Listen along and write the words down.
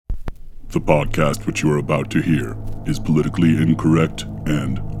The podcast which you are about to hear is politically incorrect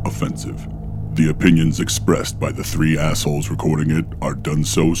and offensive. The opinions expressed by the three assholes recording it are done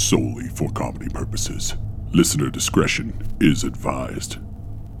so solely for comedy purposes. Listener discretion is advised.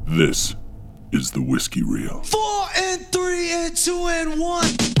 This is the Whiskey Reel. 4 and 3 and 2 and 1.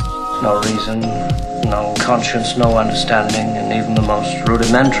 No reason, no conscience, no understanding, and even the most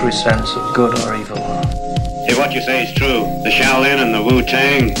rudimentary sense of good or evil. If what you say is true, the Shaolin and the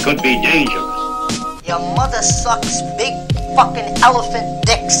Wu-Tang could be dangerous. Your mother sucks big fucking elephant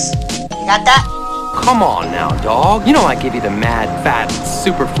dicks. You got that? Come on now, dog. You know I give you the mad, fat,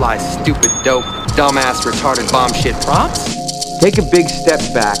 superfly, stupid, dope, dumbass, retarded bomb shit props. Take a big step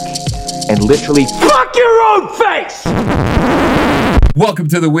back and literally fuck your own face! Welcome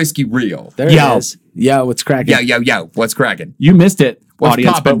to the Whiskey Reel. There it is. Yo, what's cracking? Yo. What's cracking? You missed it, What's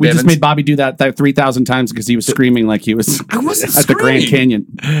audience, poppin', but we just Bivens? made Bobby do that 3,000 times because he was screaming like he was I wasn't at the Grand screaming.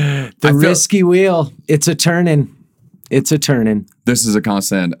 Canyon. I feel- Whiskey Wheel. It's a turning. It's a turning. This is a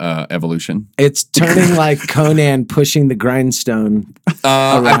constant evolution. It's turning like Conan pushing the grindstone.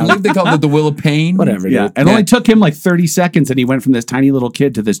 I believe they called it the Wheel of Pain. Whatever, Yeah, dude. it only took him like 30 seconds, and he went from this tiny little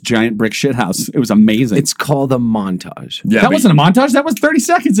kid to this giant brick shit house. It was amazing. It's called a montage. Yeah, that but wasn't a montage. That was 30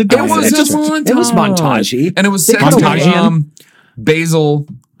 seconds. It It was just a montage. It was montage-y. And it was They second to could've- Basil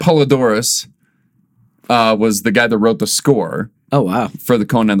Polidorus was the guy that wrote the score Oh, wow. for the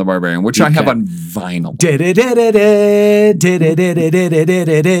Conan the Barbarian, which I have on vinyl.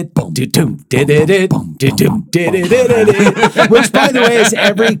 Which, by the way, is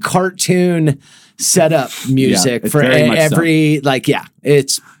every cartoon setup music it's for very much every, like, yeah,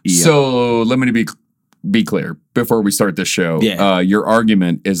 it's So let me be clear before we start this show. Yeah. Your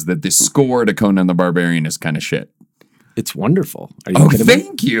argument is that the score to Conan the Barbarian is kind of shit. it's wonderful. Are you Oh, kidding me?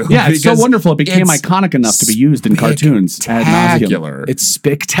 thank you. yeah, it's so Because wonderful. It became it's iconic enough to be used in cartoons. Ad nauseum. spectacular. It's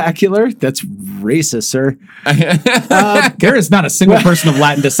spectacular. That's racist, sir. There is not a single person of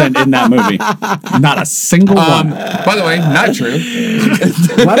Latin descent in that movie. Not a single one. By the way, not true.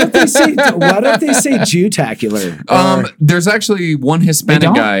 Why don't they say Jew-tacular? There's actually one Hispanic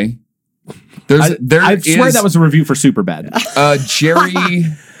don't? guy. I swear that was a review for Superbad.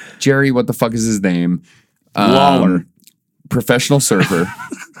 Jerry, what the fuck is his name? Lawler. Professional surfer.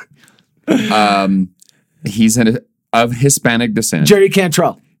 He's of Hispanic descent. Jerry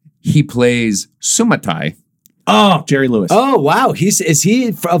Cantrell. He plays Sumatai. Oh, Jerry Lewis. Oh, wow. Is he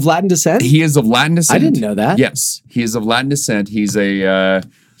of Latin descent? He is of Latin descent. I didn't know that. Yes, he is of Latin descent. He's a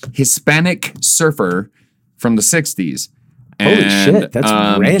Hispanic surfer from the 60s. Holy shit, that's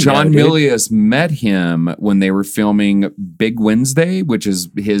random, John dude. Milius met him when they were filming Big Wednesday, which is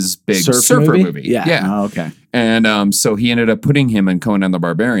his big Surf surfer movie? movie. Yeah. Oh, okay. And so he ended up putting him in Conan the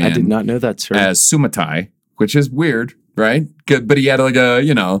Barbarian. I did not know that, sir. As Sumatai, which is weird, right? Good, but he had like a,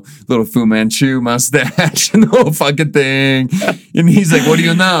 little Fu Manchu mustache and the whole fucking thing. And he's like, what do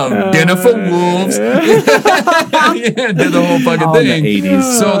you know? Dinner for wolves. Yeah, did the whole fucking Oh, the thing.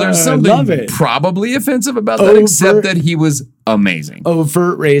 80s. So there's I love something it. probably offensive about that, except that he was amazing.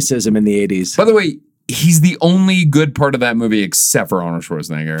 Overt racism in the 80s. By the way, he's the only good part of that movie except for Arnold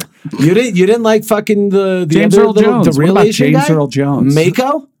Schwarzenegger. You didn't like fucking the James other Earl little, Jones. the What real about Asian James guy? Earl Jones?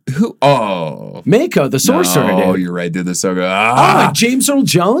 Mako? Who? Oh. Mako, the sorcerer, Oh, dude. you're right, dude. This so good. James Earl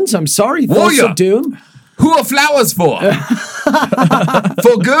Jones? I'm sorry. Thoughts Warrior. of Doom? Who are flowers for?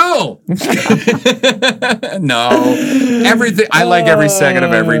 For girl. No. Everything. I like every second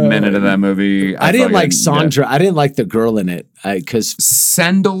of every minute of that movie. I didn't like fucking- Sandra. I didn't like the girl in it because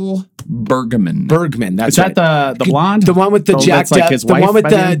Sandal Bergman. Bergman. That's Is that right. the blonde? The one with the Oh, jacked that's like up, his the wife one with by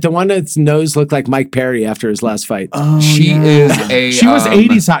the end? the one that's nose looked like Mike Perry after his last fight. She is a. She was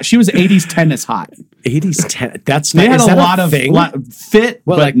 80s hot. She was 80s tennis hot. 80s 10. That's They not, had is a that lot of thing? fit,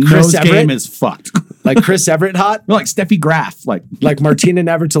 What, but like Chris nose Everett? game is fucked. Like Chris Everett hot, Like Steffi Graf. Like Martina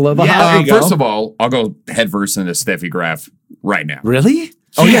Navratilova Yeah, hot. there you go. First of all, I'll go headfirst into Steffi Graf right now. Really?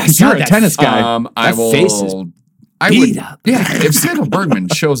 oh yeah, 'cause you're a that tennis guy. I That will. face is I beat would. up. Yeah, if Sandal Bergman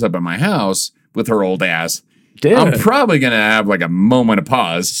shows up at my house with her old ass, Dude. I'm probably gonna have like a moment of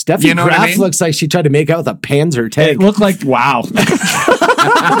pause. Steffi you know Graf what I mean? looks like she tried to make out with a Panzer It tank. looked like wow. It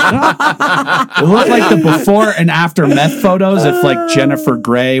looked like the before and after meth photos. If like Jennifer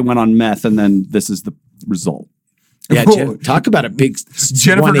Grey went on meth, and then this is the result. Yeah, talk about a big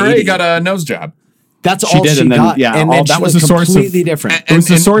Jennifer 180. Grey got a nose job. That's all did, she and then, got. yeah, and all- then that she was was the source of- completely different. It was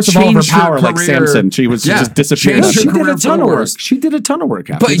the source of all of her changed her power, like career. Samson. She was Yeah, just disappeared. changed she her did career a for ton the of work. worse. She did a ton of work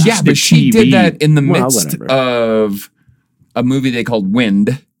after But that. yeah, but she TV. did that in the Well, midst whatever. of a movie they called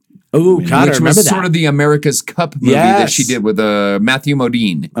Wind, Oh, God, I which remember was that. sort of the America's Cup movie that Yes. she did with Matthew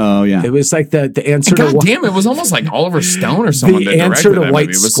Modine. Oh yeah. It was like the answer God to damn, it was almost like Oliver Stone or someone. the that answer directed to that White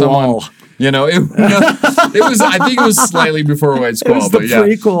movie. It was Squall. someone- You know, it was. I think it was slightly before White Squall. It was the but yeah,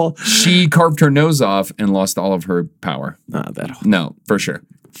 prequel. she carved her nose off and lost all of her power. No, for sure.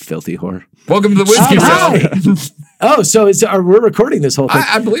 Filthy whore. Welcome to the Whiskey Show. Oh, so we're recording this whole thing?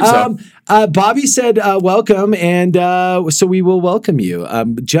 I believe so. Bobby said, welcome, and so we will welcome you.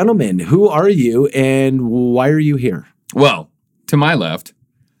 Gentlemen, who are you, and why are you here? Well, to my left,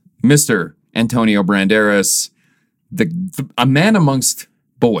 Mr. Antonio Banderas, a man amongst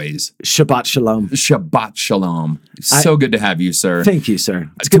boys. Shabbat shalom. Shabbat shalom. So good to have you, sir. Thank you, sir.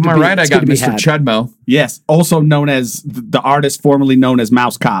 It's to my right, I got Mr. Chudmo. Yes, also known as the artist formerly known as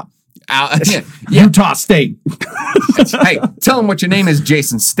Mouse Cop. Yeah. Utah State. Hey, tell him what your name is,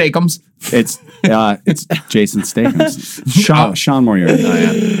 Jason Steakums. It's Jason Steakums. Sean Moriarty. Oh,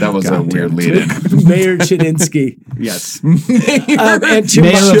 yeah. That was a weird lead-in. Mayor Chedinsky. Yes. Mayor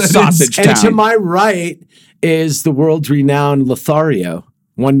of Sausage Town. And to my right is the world renowned Lothario,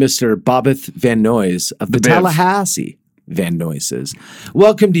 one Mr. Bobbeth Van Noyes of the Tallahassee Van Noises.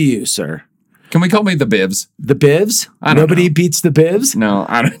 Welcome to you, sir. Can we call me the Bivs? The Bivs? Nobody beats the Bivs? No,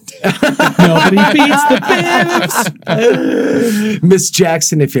 I don't. Nobody beats the Bivs. Miss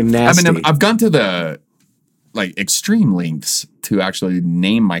Jackson, if you're nasty. I mean, I've gone to the extreme lengths to actually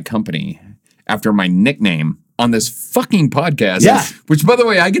name my company after my nickname on this fucking podcast. Yeah. Which, by the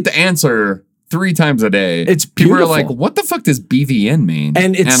way, I get to answer 3 times a day. It's People beautiful. are like, what the fuck does BVN mean?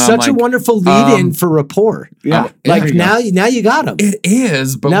 And it's such a wonderful lead-in for rapport. Yeah. Now you got them. It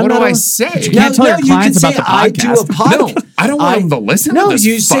is, but what do I say? You can't tell your clients about the I do a podcast. podcast. No, I don't want them to listen to this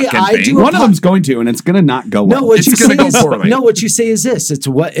you say fucking I thing. do a One of them's going to, and it's going to not go well. No, what It's you say gonna go is poorly. no. What you say is this. It's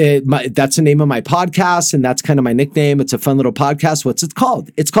that's the name of my podcast, and that's kind of my nickname. It's a fun little podcast. What's it called?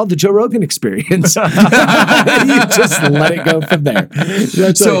 It's called the Joe Rogan Experience. You just let it go from there.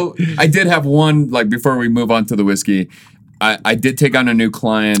 So I did have one, before we move on to the whiskey, I did take on a new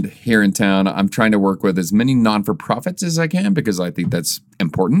client here in town. I'm trying to work with as many non-for-profits as I can because I think that's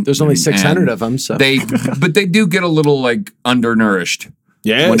important. There's only 600 And of them, so but they do get a little undernourished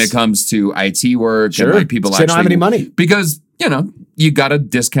when it comes to IT work and people they don't have any money because you got to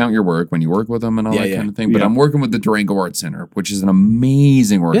discount your work when you work with them and all that kind of thing. But I'm working with the Durango Art Center, which is an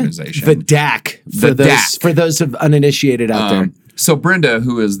amazing organization. The DAC for those of uninitiated out there. So Brenda,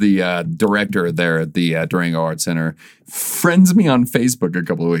 who is the director there at the Durango Art Center, friends me on Facebook a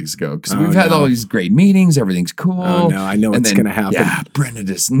couple of weeks ago because we've had all these great meetings. Everything's cool. Oh no, I know what's going to happen. Yeah, Brenda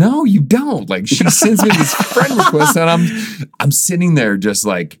no, you don't. She sends me this friend request, and I'm sitting there just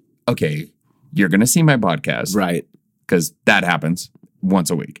okay, you're going to see my podcast, right? Because that happens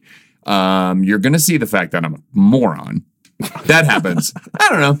once a week. You're going to see the fact that I'm a moron. That happens. I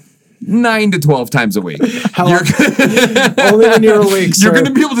don't know. 9 to 12 times a week. Only when you're awake, sir. You're going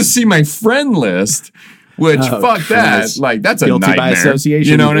to be able to see my friend list, which fuck Christ. that. That's Guilty a nightmare. by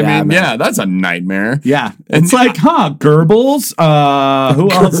association. You know what I mean? Man. Yeah, that's a nightmare. Yeah. It's Goebbels.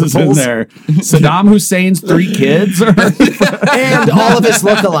 Who else is in there? Saddam Hussein's 3 kids. And all of his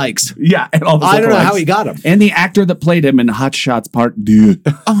lookalikes. Yeah. And all the I don't know how he got them. And the actor that played him in Hot Shots Part 2.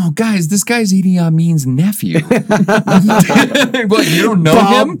 Oh, guys, this guy's Idi Amin's nephew. What, you don't know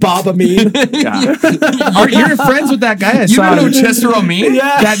him? Bob Amin. You're friends with that guy? You don't know Chester Amin?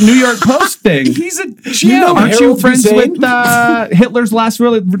 Yeah. That New York Post thing. He's a You know Aren't you Harold friends Hussein? with Hitler's last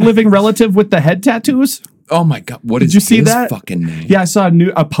living relative with the head tattoos? Oh my God! What Did you see his that? fucking name? Yeah, I saw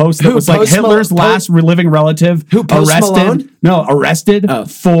a post that was Post Hitler's Malone? last living relative Post arrested. Malone? No, arrested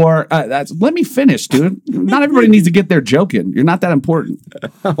for that's. Let me finish, dude. Not everybody needs to get there joking. You're not that important.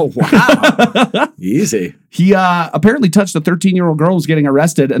 Oh wow, easy. He apparently touched a 13-year-old girl who's getting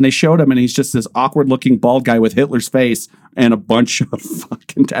arrested, and they showed him, and he's just this awkward-looking bald guy with Hitler's face and a bunch of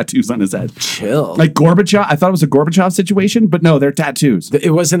fucking tattoos on his head. Chill. Like Gorbachev. I thought it was a Gorbachev situation, but no, they're tattoos.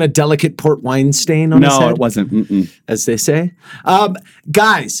 It wasn't a delicate port wine stain on his head? No, it wasn't. Mm-mm. As they say.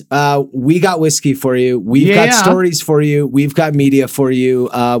 Guys, we got whiskey for you. We've got stories for you. We've got media for you.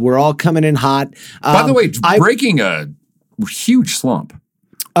 We're all coming in hot. By the way, breaking a huge slump.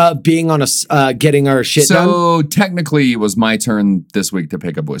 Being on getting our shit done. So technically, it was my turn this week to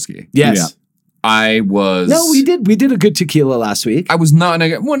pick up whiskey. Yes. Yeah. I was. No, we did. We did a good tequila last week. I was not.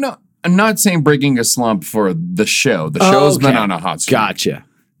 Well, no, I'm not saying breaking a slump for the show. The show's been on a hot streak. Gotcha.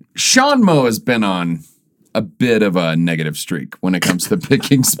 Sean Moe has been on a bit of a negative streak when it comes to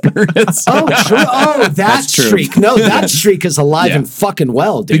picking spirits. Oh, true. Oh, that streak. No, that streak is alive and fucking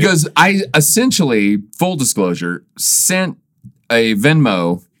well, dude. Because I essentially, full disclosure, sent a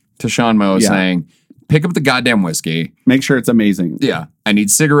Venmo to Sean Moe saying, pick up the goddamn whiskey. Make sure it's amazing. Yeah. I need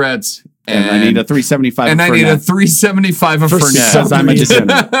cigarettes. And I need a 375 and I need a 375 of Fernet. Because I'm a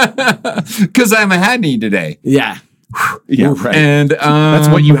degenerate. Because I'm a Hadney today. Yeah. Yeah, right. And that's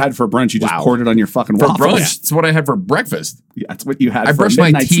what you had for brunch. You just poured it on your fucking for waffles. brunch. It's what I had for breakfast. Yeah, that's what you had. I for brushed a my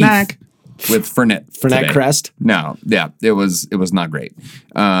midnight teeth snack. with Fernet. Fernet today. Crest. No, yeah, it was not great.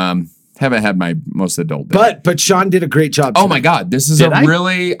 Haven't had my most adult day. But Sean did a great job. Oh today. my god, this is Did I?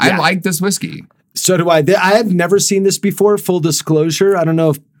 really. I like this whiskey. So do I. I have never seen this before. Full disclosure. I don't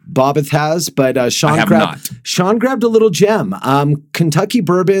know if Bobbeth has, but Sean have grabbed not. Sean grabbed a little gem. Kentucky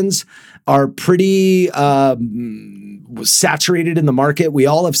bourbons are pretty saturated in the market. We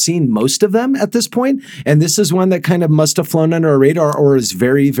all have seen most of them at this point, and this is one that kind of must have flown under our radar or is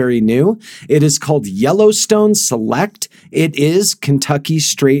very, very new. It is called Yellowstone Select. It is Kentucky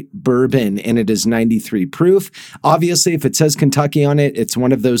straight bourbon, and it is 93 proof. Obviously, if it says Kentucky on it, it's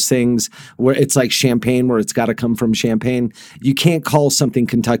one of those things where it's like champagne, where it's got to come from Champagne. You can't call something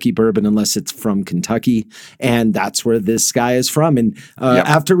Kentucky bourbon unless it's from Kentucky, and that's where this guy is from. And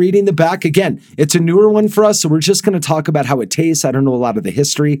after reading the back, again, it's a newer one for us, so we're just going to talk about how it tastes. I don't know a lot of the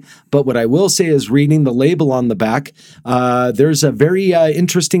history, but what I will say is reading the label on the back, there's a very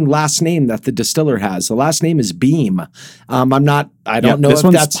interesting last name that the distiller has. The last name is Beam. I don't know this if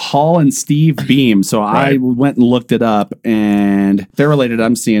one's that's Paul and Steve Beam. So I went and looked it up, and they're related.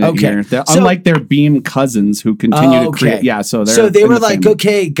 I'm seeing it here. They're, unlike their Beam cousins who continue to create. Yeah, so they were like,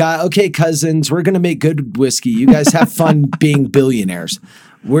 okay, cousins, we're gonna make good whiskey. You guys have fun being billionaires.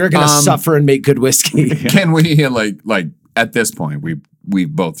 We're gonna suffer and make good whiskey. Can we like at this point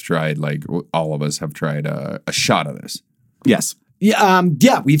we've both tried, like all of us have tried a shot of this? Yes. Yeah.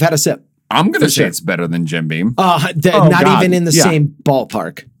 We've had a sip. I'm gonna say it's better than Jim Beam. Not even in the same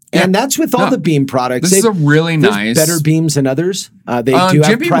ballpark. Yeah. And that's with all the Beam products. This is a really nice, better Beams than others. They do Jim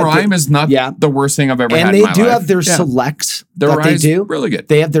have Beam Rime is not the worst thing I've ever had. And in they my do life. have their selects Their that they rye's do. really good.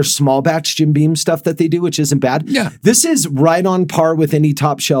 They have their small batch Jim Beam stuff that they do, which isn't bad. Yeah. This is right on par with any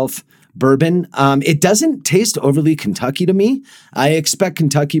top shelf bourbon. It doesn't taste overly Kentucky to me. I expect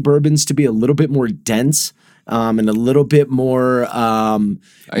Kentucky bourbons to be a little bit more dense. And a little bit more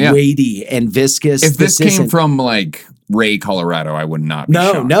weighty and viscous. If this came from like Ray, Colorado, I would not be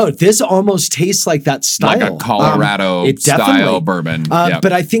shocked. No, this almost tastes like that style. Like a Colorado style bourbon.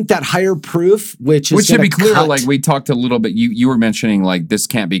 But I think that higher proof, which to be clear, like we talked a little bit, you were mentioning like this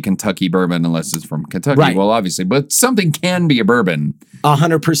can't be Kentucky bourbon unless it's from Kentucky. Right. Well, obviously, but something can be a bourbon.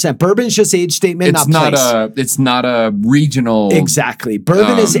 100%. Bourbon's just age statement, It's not not place. it's not a regional. Exactly.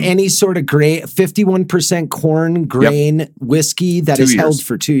 Bourbon is any sort of grain, 51% corn grain whiskey that is held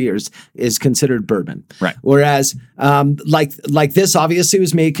for 2 years is considered bourbon. Right. Whereas like this obviously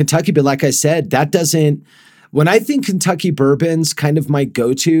was made in Kentucky, but like I said, that doesn't. When I think Kentucky bourbon's kind of my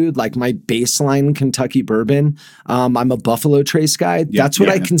go-to, like my baseline Kentucky bourbon, I'm a Buffalo Trace guy. That's what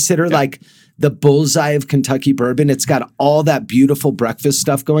I consider like the bullseye of Kentucky bourbon. It's got all that beautiful breakfast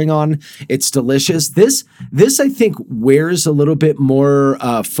stuff going on. It's delicious. This I think wears a little bit more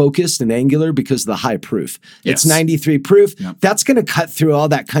focused and angular because of the high proof. It's 93 proof. That's going to cut through all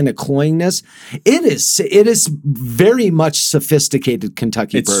that kind of cloyingness. It is very much sophisticated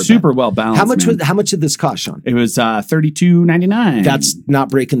Kentucky bourbon. It's super well balanced. How much did this cost, Sean? It was $32.99. That's not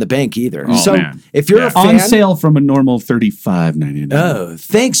breaking the bank either. Oh, so man. if you're a fan, on sale from a normal $35.99. Oh,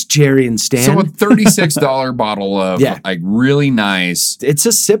 thanks, Jerry and Stan. So a $36 bottle of like really nice. It's a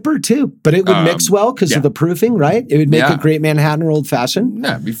sipper too, but it would mix well because of the proofing, right? It would make a great Manhattan or old fashioned.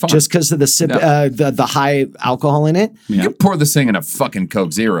 Yeah, it'd be fun. Just because of the sip, the high alcohol in it. You can pour this thing in a fucking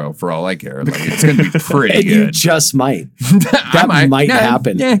Coke Zero for all I care. Like it's gonna be pretty You good. just might. That might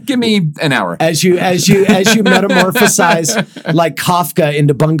happen. Yeah, give me an hour. As you metamorphosize like Kafka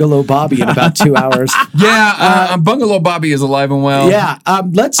into Bungalow Bobby in about 2 hours. Yeah, Bungalow Bobby is alive and well. Yeah,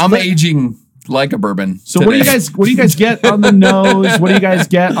 I'm aging like a bourbon. So today. what do you guys get on the nose? What do you guys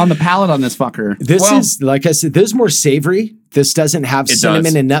get on the palate on this fucker? This is, like I said, this is more savory. This doesn't have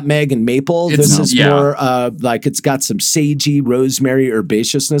cinnamon and nutmeg and maple. This is more like it's got some sagey, rosemary,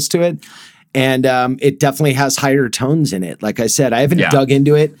 herbaceousness to it. And it definitely has higher tones in it. Like I said, I haven't dug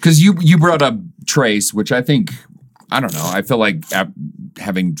into it. Because you brought up Trace, which I think, I don't know, I feel like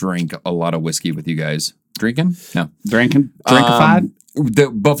having drank a lot of whiskey with you guys. Drinking? No. Drinkified? The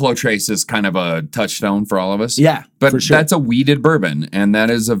Buffalo Trace is kind of a touchstone for all of us. Yeah, but for sure. that's a weeded bourbon, and that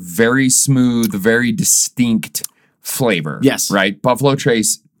is a very smooth, very distinct flavor. Yes. Right? Buffalo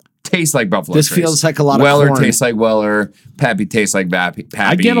Trace tastes like Buffalo This Trace. feels like a lot of Weller corn. tastes like Weller. Pappy tastes like Pappy.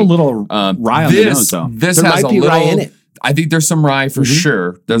 I get a little rye on the nose, though. This There has might a be little rye in it. I think there's some rye for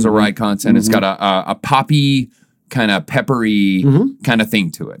sure. There's a rye content. It's got a poppy kind of peppery kind of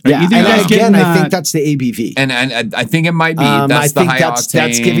thing to it. Yeah, Either and you guys again, getting, I think that's the ABV. And I think it might be. I That's the think high that's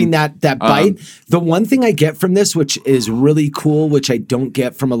octane. giving that bite. The one thing I get from this, which is really cool, which I don't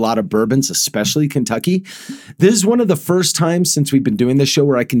get from a lot of bourbons, especially Kentucky. This is one of the first times since we've been doing this show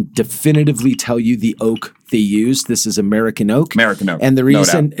where I can definitively tell you the oak they use. This is American oak. American oak, And the no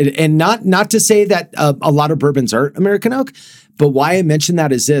reason, and not to say that a lot of bourbons aren't American oak, but why I mention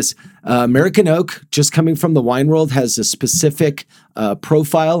that is this. American oak, just coming from the wine world, has a specific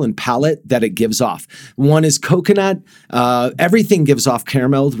profile and palate that it gives off. One is coconut. Everything gives off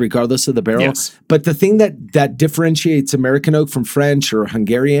caramel, regardless of the barrel. Yes. But the thing that differentiates American oak from French or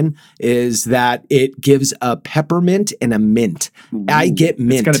Hungarian is that it gives a peppermint and a mint. I get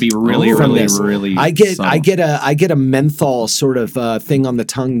mint. It's got to be really, from really, this. really. I get subtle. a menthol sort of thing on the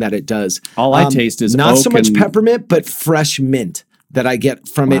tongue that it does. All I taste is not so oak much and- peppermint, but fresh mint that I get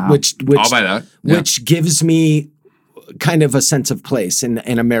from it, Wow. which I'll buy that. Yeah. which gives me kind of a sense of place in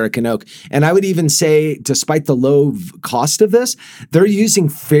American oak. And I would even say, despite the low cost of this, they're using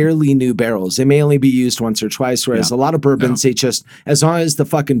fairly new barrels. They may only be used once or twice, whereas a lot of bourbons, they just, as long as the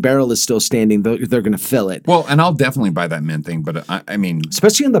fucking barrel is still standing, they're going to fill it. Well, and I'll definitely buy that mint thing, but I mean,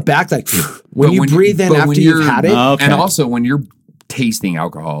 Especially in the back, like when but you breathe in but when after you've you're- had it. Okay. and also when you're tasting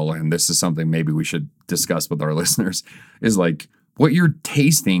alcohol, and this is something maybe we should discuss with our listeners, is like what you're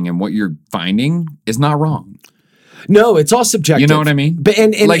tasting and what you're finding is not wrong. No, it's all subjective. You know what I mean? But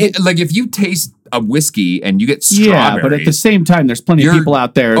and like if you taste a whiskey and you get Yeah, strawberries, but at the same time, there's plenty of You're- people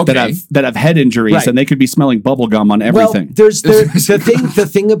out there okay. that have head injuries Right. and they could be smelling bubble gum on everything. Well, there's the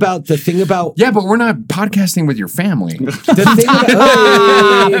thing about yeah, but we're not podcasting with your family. the thing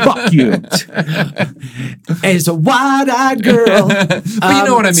about, Fuck you. as a wide-eyed girl. But you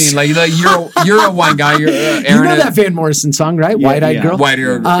know what I mean? Like you're a wine guy. You're Aaron. You know that Van Morrison song, right? Wide-eyed yeah. girl.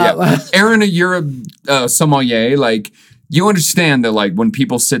 Yeah. Aaron, you're a sommelier. Like you understand that, like when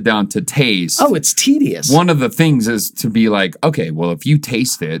people sit down to taste, Oh, it's tedious. one of the things is to be like, okay, well, if you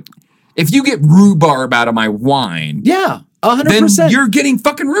taste it, if you get rhubarb out of my wine, Yeah, then 100%. you're getting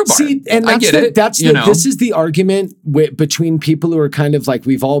fucking rhubarb. See, and I that's get the, it. that's you the, know? this is the argument between people who are kind of like,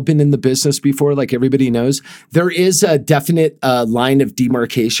 we've all been in the business before, like everybody knows. There is a definite line of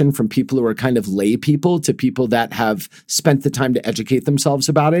demarcation from people who are kind of lay people to people that have spent the time to educate themselves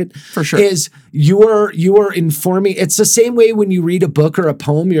about it. For sure. Is you are informing. It's the same way when you read a book or a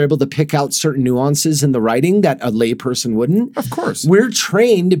poem, you're able to pick out certain nuances in the writing that a lay person wouldn't. Of course. We're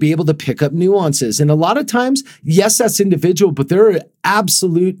trained to be able to pick up nuances. And a lot of times, yes, that's individual, but there are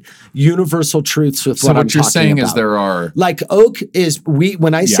absolute universal truths with So what I'm what you're talking saying about. is there are Like oak is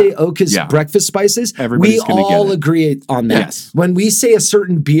when I say oak is Yeah. breakfast spices, Everybody's we gonna get all it. agree on that. Yes. When we say a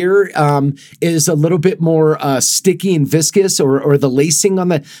certain beer is a little bit more sticky and viscous or the lacing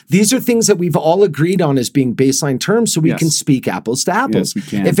on these are things that we've all agreed on as being baseline terms so we Yes. can speak apples to apples. Yes, we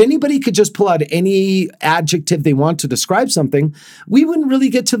can. If anybody could just pull out any adjective they want to describe something, we wouldn't really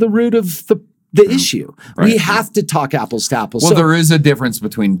get to the root of the issue. We have to talk apples to apples. well, So- there is a difference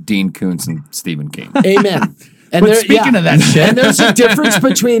between Dean Koontz and Stephen King. Amen. And But speaking of that shit- and there's a difference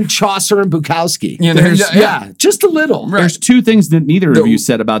between Chaucer and Bukowski. You know, There's- yeah. just a little. There's two things that neither of you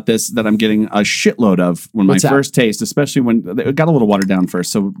said about this that I'm getting a shitload of when my What's that? first taste, especially when it got a little watered down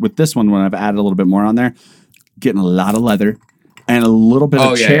first. So with this one, when I've added a little bit more on there, getting a lot of leather and a little bit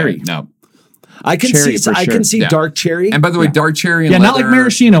of cherry. Yeah. No. I can Cherry see. for I sure. can see Yeah. dark cherry. And by the way, dark cherry and Yeah, not like leather-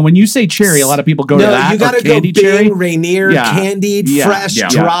 maraschino. When you say cherry, a lot of people go to no, that. you got or to go candy Bing, cherry. Rainier, Yeah. candied, Yeah. fresh, Yeah.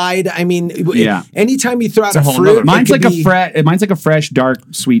 dried. I mean, Yeah. anytime you throw out a a whole fruit, nother- it Mine's could like be- a fresh, dark,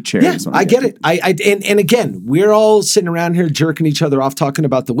 sweet cherry. Yeah, is what I get it. And again, we're all sitting around here jerking each other off talking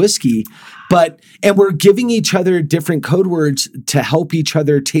about the whiskey, and we're giving each other different code words to help each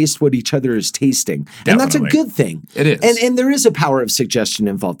other taste what each other is tasting, and that's a Definitely. good thing. It is. and there is a power of suggestion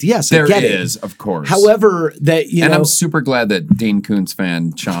involved. Yes, There I get is, it. of course. However, that and I'm super glad that Dean Koontz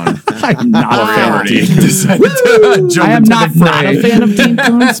fan Sean I'm not a fan of already Dean. decided to jump I am into not the fray. a fan of Dean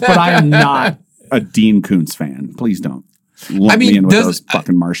Koontz, but I am not a Dean Koontz fan. Please don't lump me in with those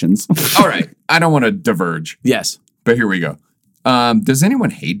fucking Martians. All right, I don't want to diverge, yes. but here we go. Does anyone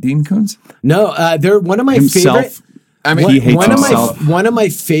hate Dean Koontz? No, they're one of my Himself. favorite. I mean, He hates one himself. of my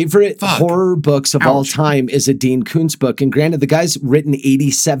favorite Fuck. horror books of all Ouch. time is a Dean Koontz book. And granted, the guy's written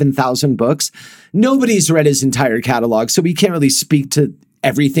 87,000 books. Nobody's read his entire catalog, so we can't really speak to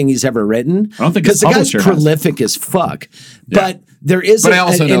everything he's ever written. I don't think because his the guy's publisher has. prolific as fuck. But there is. But I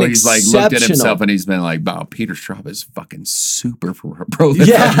also know an he's like looked at exceptional- himself and he's been like, "Wow, Peter Straub is fucking super prolific."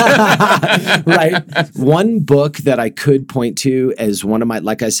 Yeah, right. One book that I could point to as one of my,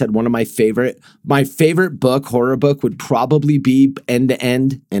 like I said, one of my favorite book, horror book, would probably be End to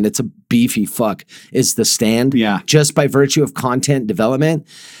End, and it's a beefy fuck is The Stand. Yeah. Just by virtue of content development.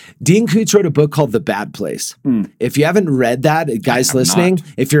 Dean Koontz wrote a book called The Bad Place. If you haven't read that, guys listening,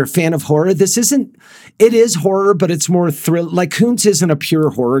 if you're a fan of horror, it is horror, but it's more like Koontz isn't a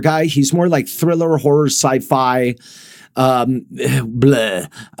pure horror guy. He's more like thriller, horror, sci-fi,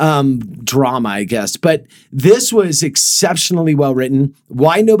 drama, I guess. But this was exceptionally well written.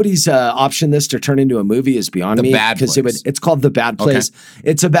 Why nobody's optioned this to turn into a movie is beyond me. Because it's called The Bad Place. Okay.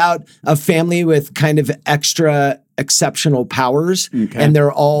 It's about a family with kind of extra exceptional powers, and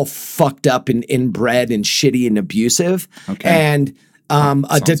they're all fucked up and inbred and shitty and abusive. And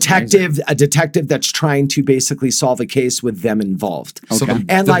a detective that's trying to basically solve a case with them involved. So the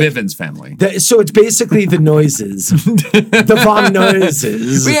Bivens family. So it's basically the noises, the Von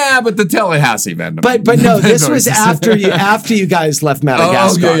Noises. Yeah, but the Tallahassee Van. But no, this was after you guys left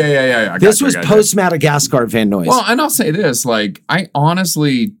Madagascar. Oh, yeah. This was post Madagascar Van Noise. Well, and I'll say this: like, I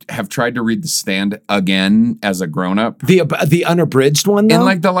honestly have tried to read The Stand again as a grown up. The unabridged one, though? In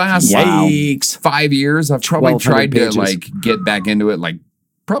like the last 5 years, I've probably tried to like get back into it. Like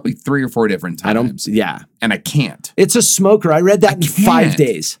probably 3 or 4 different times. And I can't. It's a smoker. I read that in 5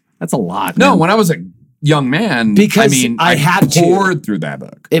 days. That's a lot. No, when I was a young man, because I had poured through that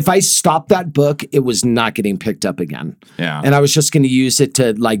book. If I stopped that book, it was not getting picked up again. Yeah. And I was just going to use it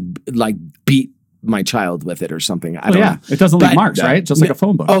to like beat my child with it or something. I don't know. It doesn't leave marks, right? Just like a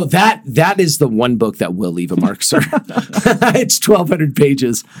phone book. Oh, that is the one book that will leave a mark, sir. It's 1,200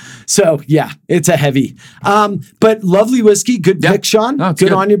 pages. So yeah, it's a heavy. But lovely whiskey, good pick, Sean. No,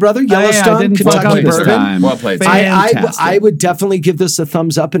 good on you, brother. Yellowstone, Kentucky bourbon. Well played. I would definitely give this a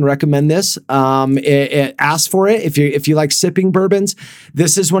thumbs up and recommend this. Ask for it if you like sipping bourbons.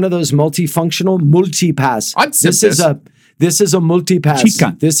 This is one of those multifunctional multipass. I'd sip This is a multipass.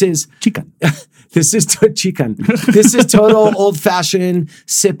 Chican. This is chican. This is chicken. This is total old-fashioned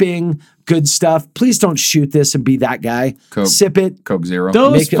sipping, good stuff. Please don't shoot this and be that guy. Sip it. Coke Zero.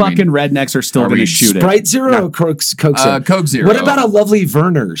 Those fucking rednecks are still going to shoot it. Sprite Zero or Coke Zero? Coke Zero. What about a lovely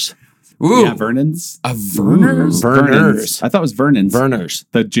Verner's? Ooh. Yeah, Vernon's. A Verner's? Verner's. I thought it was Vernon's. Verner's.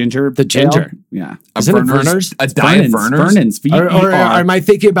 The ginger. Ale? Yeah. Isn't it Verner's? A Diet Verner's? Vernon's. Or am I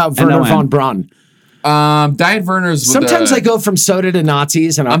thinking about Werner von Braun? Diet Verner's. Sometimes I go from soda to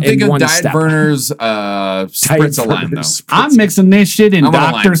Nazis, and I'm thinking Diet step. Verner's Spritz a Lime, though. I'm mixing this shit in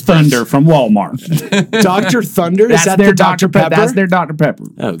Dr. Thunder from Walmart. Dr. Thunder? Is that their Dr. Pepper? That's their Dr. Pepper.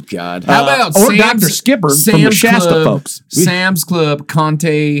 Oh, God. How about or Dr. Skipper from the Shasta folks? Sam's Club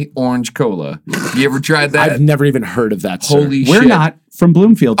Conte Orange Cola. You ever tried that? I've never even heard of that, Holy shit. We're not from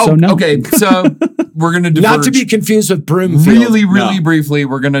Bloomfield, so no. Okay, so we're going to diverge. Not to be confused with Broomfield. Really briefly,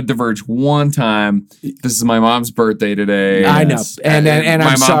 we're going to diverge one time. This is my mom's birthday today. I know. And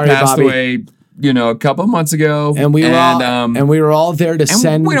I'm sorry, my mom passed Bobby. away, a couple of months ago. And we were all there to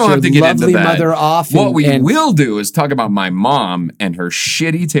send we don't have to get lovely into that. mother off. What we will do is talk about my mom and her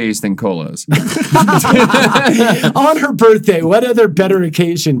shitty taste in colas. On her birthday, what other better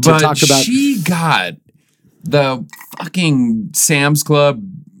occasion to talk about? She got the fucking Sam's Club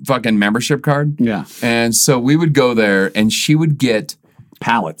fucking membership card. Yeah. And so we would go there and she would get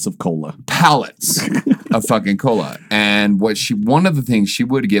pallets of cola. Pallets of fucking cola. And one of the things she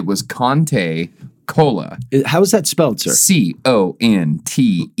would get was Conte Cola. How is that spelled, sir?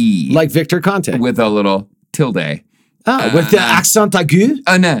 Conte. Like Victor Conte. With a little tilde. With the accent aigu?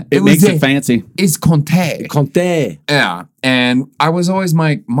 No. It makes it fancy. It's Conte. Conte. Yeah. And I was always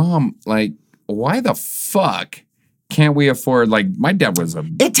like, Mom, like, why the fuck can't we afford, like, my dad was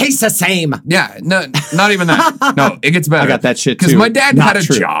It tastes the same. Yeah, no, not even that. No, it gets better. I got that shit too. Because my dad had a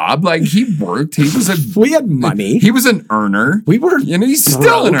job. Like, he worked. He was we had money. He was an earner. We were he's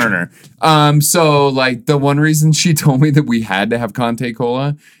still an earner. So, like, the one reason she told me that we had to have Conte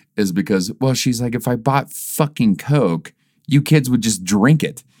Cola is because, well, she's like, if I bought fucking Coke, you kids would just drink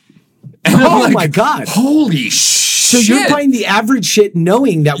it. And oh, my God. Holy shit. So you're buying the average shit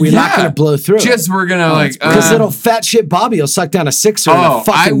knowing that we're not going to blow through it. We're going to because little fat shit Bobby will suck down a sixer in a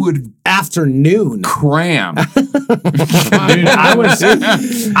fucking afternoon. Cram. Dude,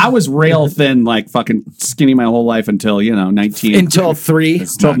 I was rail thin, like fucking skinny my whole life until, 19. Until 3?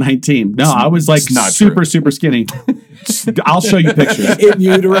 Until 19. No, I was like super skinny. I'll show you pictures. In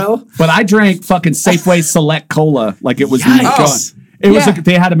utero? But I drank fucking Safeway Select Cola like it was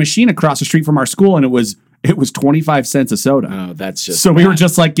they had a machine across the street from our school and it was 25 cents a soda. Oh, that's just so we were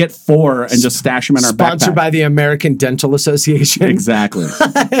just like get 4 and just stash them in our backpack. Sponsored by the American Dental Association. Exactly.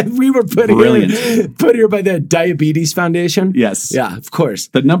 We were put here by the Diabetes Foundation. Yes. Yeah, of course.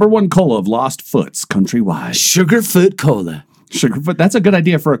 The #1 cola of lost foots countrywide. Sugarfoot Cola. Sugarfoot. That's a good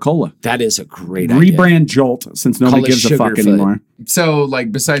idea for a cola. That is a great idea. Rebrand Jolt since nobody Call it gives a fuck Sugarfoot. anymore. So,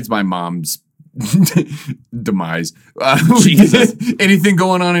 like, besides my mom's demise, Jesus. anything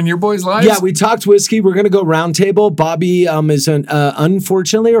going on in your boys' lives? Yeah, we talked whiskey. We're going to go round table. Bobby is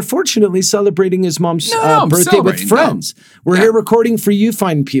unfortunately or fortunately celebrating his mom's I'm birthday with celebrating. friends. We're here recording for you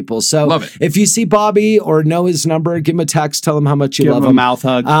fine people. So Love it. if you see Bobby or know his number, give him a text. Tell him how much you Give love him him. a mouth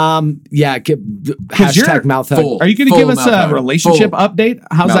hug. Yeah, hashtag mouth hug. full. Are you going to Full give us mouth a hug. relationship Full update?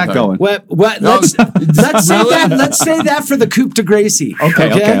 How's mouth that hug. going? What? Let's say that. Let's say that for the Coupe de Gracie.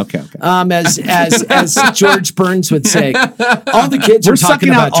 Okay. As George Burns would say, all the kids We're are talking sucking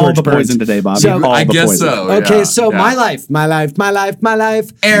out about all George the Burns poison today, Bobby. So, All I the guess poison. so. Okay, yeah, so yeah. my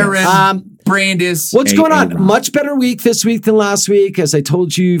life. Aaron, Brandis. What's going on? Ron. Much better week this week than last week. As I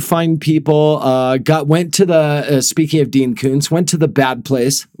told you, fine people. Went to the speaking of Dean Koontz, went to the bad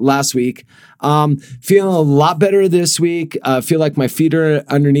place last week. Feeling a lot better this week. Feel like my feet are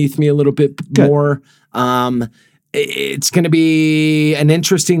underneath me a little bit more. It's going to be an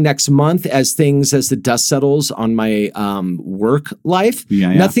interesting next month as the dust settles on my work life.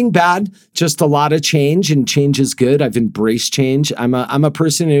 Yeah. Nothing bad, just a lot of change, and change is good. I've embraced change. I'm a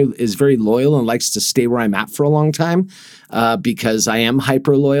person who is very loyal and likes to stay where I'm at for a long time because I am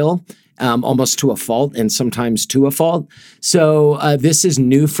hyper loyal. Almost to a fault and sometimes to a fault. So this is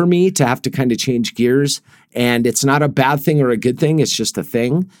new for me to have to kind of change gears, and it's not a bad thing or a good thing. It's just a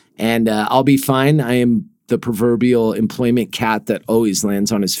thing, and I'll be fine. I am the proverbial employment cat that always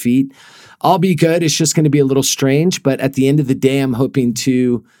lands on his feet. I'll be good. It's just going to be a little strange, but at the end of the day, I'm hoping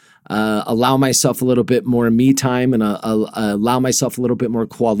to allow myself a little bit more me time and allow myself a little bit more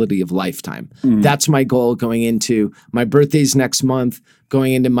quality of lifetime. That's my goal going into my birthday's next month,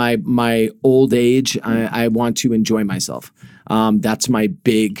 going into my old age. I want to enjoy myself. That's my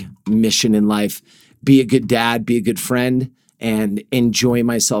big mission in life. Be a good dad, be a good friend, and enjoy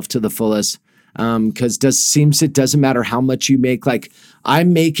myself to the fullest. Because it doesn't matter how much you make. Like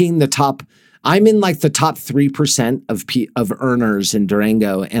I'm in like the top 3% of earners in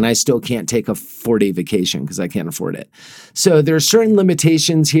Durango, and I still can't take a 4-day vacation because I can't afford it. So there are certain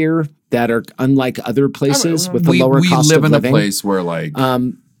limitations here that are unlike other places with the lower cost of living. We live in a place where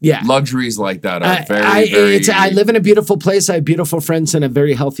luxuries like that are I live in a beautiful place. I have beautiful friends and a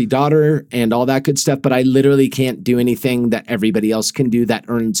very healthy daughter and all that good stuff, but I literally can't do anything that everybody else can do that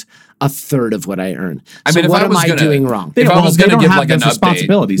earns a third of what I earn. So what am I doing wrong? If I was going to give like an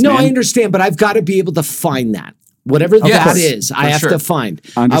responsibilities, no, man. I understand, but I've got to be able to find that. Whatever that is, I have to find.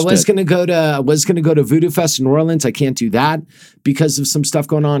 Understood. I was gonna go to Voodoo Fest in New Orleans. I can't do that because of some stuff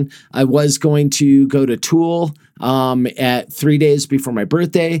going on. I was going to go to Tool at 3 days before my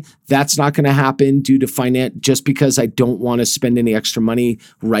birthday. That's not going to happen due to finance, just because I don't want to spend any extra money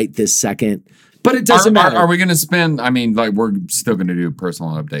right this second. But it doesn't matter. Are we going to spend, I mean, like, we're still going to do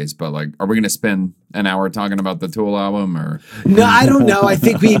personal updates, but, like, are we going to spend an hour talking about the Tool album, or? No, I don't know. I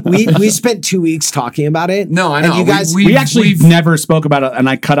think we spent 2 weeks talking about it. No, I know. And you guys, we actually never spoke about it, and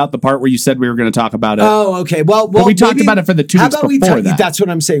I cut out the part where you said we were going to talk about it. Oh, okay. Well, but we talked about it for the 2 weeks before that. That's what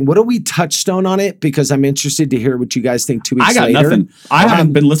I'm saying. What do we touchstone on it? Because I'm interested to hear what you guys think 2 weeks later. I got nothing. I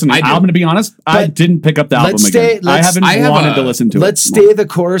haven't been listening. I'm going to be honest. I didn't pick up the album again. I haven't wanted to listen to it. Let's stay the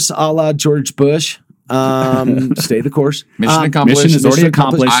course a la George Bush. Stay the course. Mission accomplished. Mission is already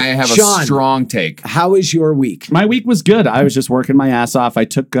accomplished. I have Sean, a strong take. How is your week? My week was good. I was just working my ass off. I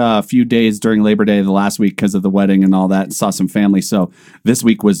took a few days during Labor Day the last week because of the wedding and all that, and saw some family. So this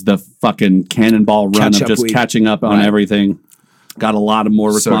week was the fucking cannonball run of just catching up on everything. Got a lot of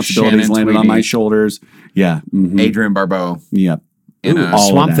more responsibilities landed on my shoulders. Yeah. Mm-hmm. Adrian Barbeau. Yep. In a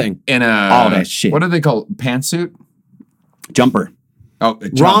Swamp Thing. In a all that shit. What do they call it? Pantsuit? Jumper. Oh,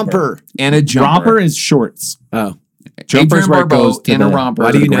 romper. And a jumper. Romper is shorts. Oh. Jumper's where it goes to in a romper.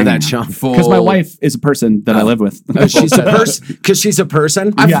 Why do you know that, Sean? Because my wife is a person that I live with. She's a person. Because she's a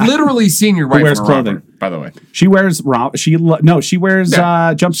person. I've literally seen your wife wears in a clothing. romper, by the way. She wears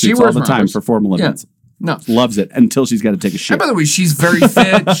jumpsuits all the time for formal events. No. Loves it until she's got to take a shit. And by the way, she's very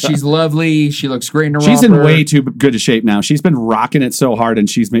fit. She's lovely. She looks great in her She's romper. in way too good a shape now. She's been rocking it so hard, and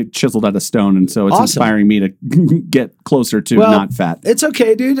she's chiseled out of stone, and so it's inspiring me to get closer to not fat. It's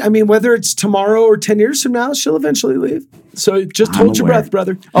okay, dude. I mean, whether it's tomorrow or 10 years from now, she'll eventually leave. So just hold your breath,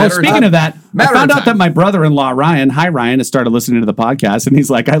 brother. Oh, speaking of that, I found out that my brother-in-law, Ryan, has started listening to the podcast, and he's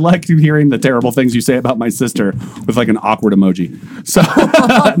like, I like hearing the terrible things you say about my sister with like an awkward emoji. So,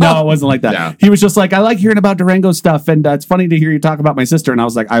 no, it wasn't like that. Yeah. He was just like, I like hearing about Durango stuff, and it's funny to hear you talk about my sister. And I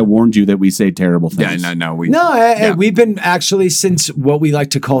was like, I warned you that we say terrible things. Yeah, we've been actually, since what we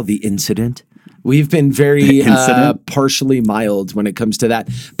like to call the incident, we've been very partially mild when it comes to that.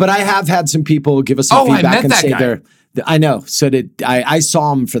 But I have had some people give us some feedback and say I know. So did I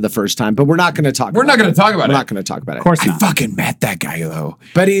saw him for the first time, but we're not going to talk. We're not going to talk about it. We're not going to talk about it. Of course I not. fucking met that guy though.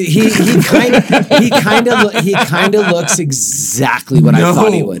 But he kind of looks exactly what I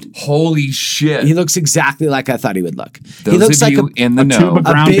thought he would. Holy shit! He looks exactly like I thought he would look. Those he looks of like you in the tube know, of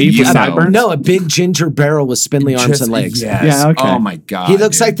ground beef with sideburns? a big ginger barrel with spindly arms and legs. Yes. Yeah, okay. Oh my god. He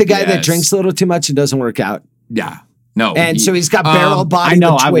looks like the guy that yes. drinks a little too much and doesn't work out. Yeah. No. And so he's got barrel body. I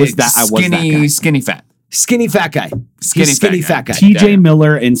know. with I was twigs. that. I was that guy. Skinny fat. Skinny fat guy. Skinny fat guy. TJ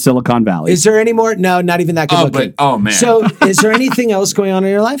Miller in Silicon Valley. Is there any more? No, not even that good looking. Man. So, is there anything else going on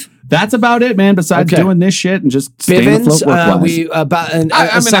in your life? That's about it, man. Besides doing this shit and just staying afloat work-wise.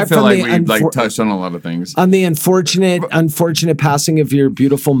 I feel like we touched on a lot of things. On the unfortunate passing of your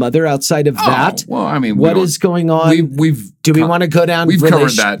beautiful mother. Outside of that, well, I mean, what is going on? Do we want to go down? We've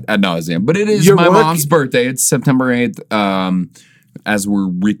covered that ad nauseum, but it is my mom's birthday. It's September 8th, as we're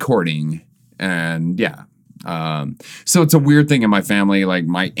recording, and yeah. So it's a weird thing in my family. Like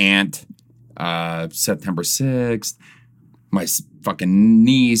my aunt, September 6th. My fucking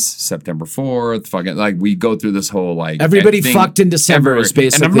niece, September 4th. Fucking like we go through this whole like everybody fucked in December is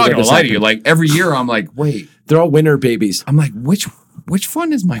basically. And I'm not gonna lie to you. Like every year, I'm like, wait, they're all winter babies. I'm like, which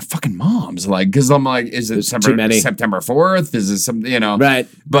one is my fucking mom's? Like, because I'm like, is it September 4th? Is it some, Right.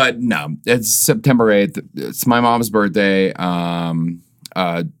 But no, it's September 8th. It's my mom's birthday. I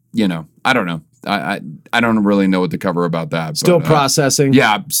don't know. I don't really know what to cover about that. Still processing.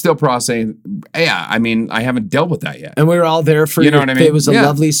 Yeah, still processing. Yeah, I mean, I haven't dealt with that yet. And we were all there for you. Know what I mean? It was a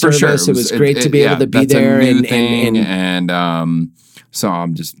lovely service. Sure. It was great to be able to be there. So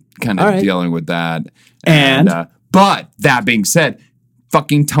I'm just kind of dealing with that. But that being said,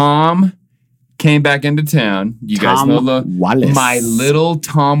 fucking Tom came back into town. You guys know Wallace. My little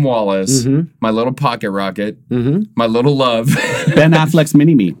Tom Wallace, my little pocket rocket, my little love. Ben Affleck's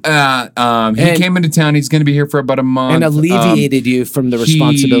mini-me. He came into town. He's going to be here for about a month. And alleviated you from the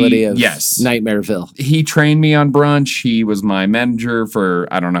responsibility of Nightmareville. He trained me on brunch. He was my manager for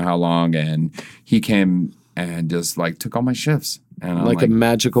I don't know how long. And he came and just like took all my shifts. And I'm like a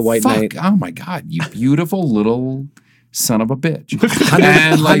magical white knight. Oh my God, you beautiful little son of a bitch.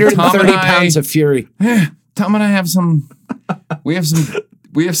 130 pounds of fury. Tom and I have some,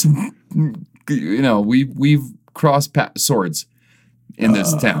 we've crossed swords in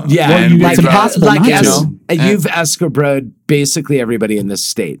this town. Yeah, well, it's impossible not to. You've escrow-broed basically everybody in this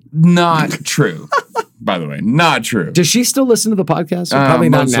state. Not true. By the way, not true. Does she still listen to the podcast? Probably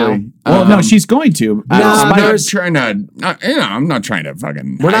not now. Well, no, she's going to. I'm not trying to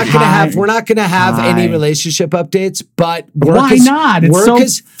fucking. We're not gonna have any relationship updates. But why not? It's so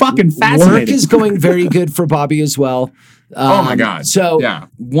fucking fascinating. Work is going very good for Bobby as well. Oh my God! So yeah,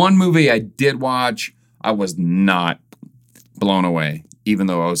 one movie I did watch, I was not blown away, even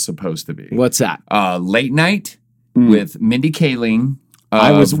though I was supposed to be. What's that? Late Night with Mindy Kaling.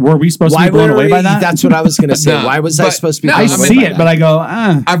 Were we supposed to be blown away by that? That's what I was going to say. Why was I supposed to be blown away by that? I see it, but I go,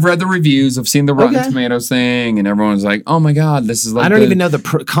 I've read the reviews. I've seen the Rotten Tomatoes thing, and everyone's like, oh my God, this is like I don't even know the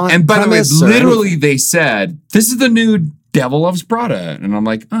And by the way, literally they said, this is the new Devil Loves Prada. And I'm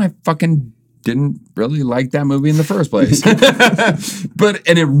like, I fucking didn't really like that movie in the first place. And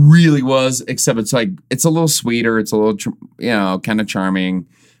it really was, except it's like, it's a little sweeter. It's a little, kind of charming.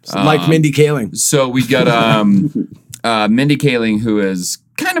 Like Mindy Kaling. So we got Mindy Kaling, who is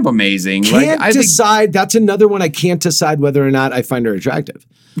kind of amazing. Can't decide. That's another one I can't decide whether or not I find her attractive.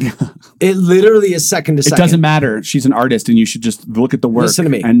 It literally is second to second. It doesn't matter. She's an artist, and you should just look at the work. Listen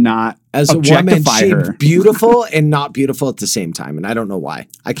to me. And not as a woman, she's her. beautiful and not beautiful at the same time, and I don't know why.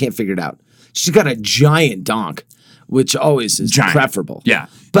 I can't figure it out. She's got a giant donk, which always is preferable. Yeah,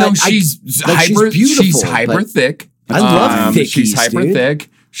 but no, she's beautiful. She's hyper thick. I love thickies, she's hyper thick.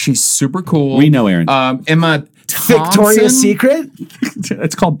 She's super cool. We know, Aaron. Emma Thompson. Victoria's Secret?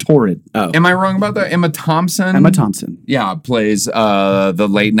 It's called Torrid. Oh. Am I wrong about that? Emma Thompson? Emma Thompson. Yeah, plays the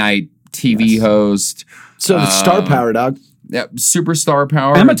late night TV host. So the star power, dog. Yeah, super star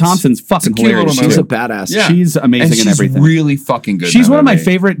power. Emma Thompson's fucking hilarious. She's a badass. Yeah. She's amazing in everything. Really fucking good. She's one of my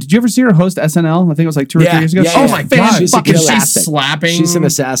favorite. Did you ever see her host SNL? I think it was like 2 or 3 years ago. Yeah, oh my God. She's slapping. She's an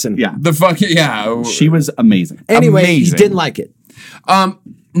assassin. Yeah. She was amazing. Anyway, you didn't like it.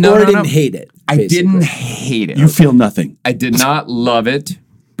 No, didn't hate it. I didn't hate it. You feel nothing. I did not love it,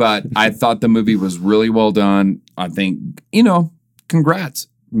 but I thought the movie was really well done. I think, congrats.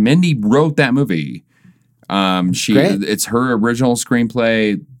 Mindy wrote that movie. It's her original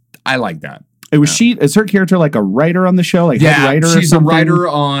screenplay. I like that. Is her character like a writer on the show? Like head writer or something? She's a writer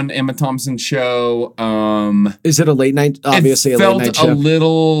on Emma Thompson's show. Is it a late night? Obviously, it a late night show. Felt a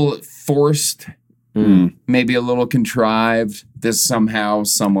little forced maybe a little contrived. This somehow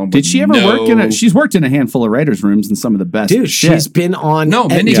someone Did she ever work in a? She's worked in a handful of writers' rooms in some of the best. Dude, shit. she's been on. No,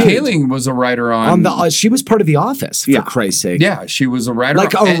 Mindy Kaling was a writer on the. She was part of The Office, for Christ's sake. Yeah, she was a writer.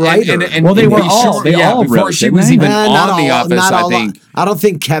 Like a writer. Well, they were all. They all before wrote, she was even Not on The all- Office. not I all- think. I don't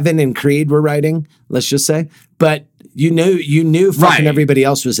think Kevin and Creed were writing. Let's just say, but you knew fucking Right. everybody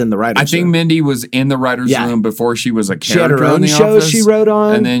else was in the writers' I think room. Mindy was in the writers' Yeah. room before she was a character. She had her on own The show Office, she wrote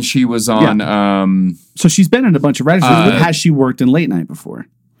on. and then she was on. So she's been in a bunch of writers' rooms. But has she worked in late night before?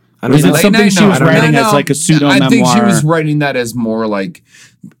 I don't Was know. it something she was writing as like a pseudo memoir? I think she was writing that as more like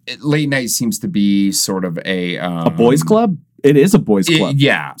late night seems to be sort of a boys' club. It is a boys' club.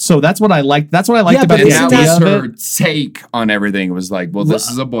 Yeah. So that's what I liked. That's what I liked Yeah, about but the isn't idea that of was her it. take on everything. It was like, well, this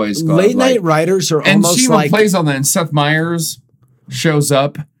is a boys' club. Late night like, writers are and almost she even like plays on that. And Seth Meyers shows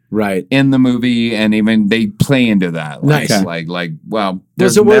up right. in the movie, and even they play into that. Like, Nice. Like, well, Was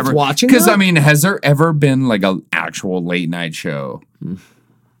there's it worth never, watching, Because though? I mean, has there ever been like an actual late night show?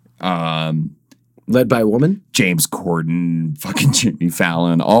 Led by a woman. James Corden, fucking Jimmy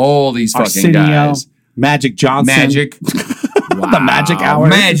Fallon, all these fucking Arsenio, guys. Magic Johnson. Magic. The Magic Hour.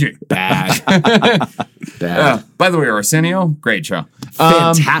 Magic. Bad. Yeah. By the way, Arsenio, great show.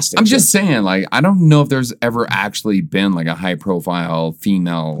 Fantastic I'm show. just saying, like, I don't know if there's ever actually been like a high profile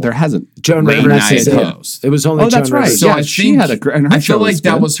female. There hasn't. Joan late Rivers night is it. host. It was only Oh, that's Joan right. Rivers. So Yeah, I she think, had a and her I show feel like was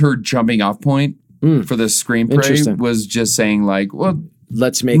that good. was her jumping off point for the screenplay. Interesting. Was just saying like, well,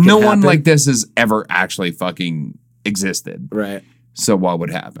 Let's make no it one happen. like this has ever actually fucking existed. Right. So what would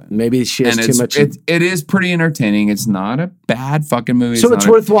happen? Maybe she has And too much. it is pretty entertaining. It's not a bad fucking movie. So it's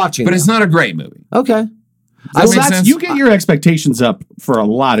not worth watching, but though. it's not a great movie. Okay. Does that make That's, sense? you get your expectations up for a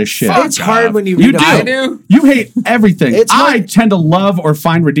lot of shit. Fuck It's hard when you You read do. about I it. do. You hate everything. It's I hard. tend to love or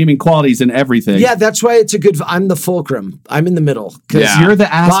find redeeming qualities in everything. Yeah, that's why it's a good. I'm the fulcrum. I'm in the middle. 'Cause Yeah. You're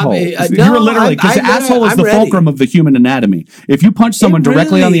the asshole. no, You're literally, because the asshole is I'm the ready. fulcrum of the human anatomy. If you punch someone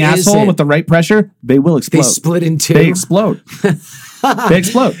directly on the really asshole isn't. with the right pressure, they will explode. They split in two. They explode. They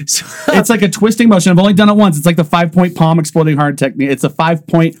explode. It's like a twisting motion. I've only done it once. It's like the 5-point palm exploding hard technique. It's a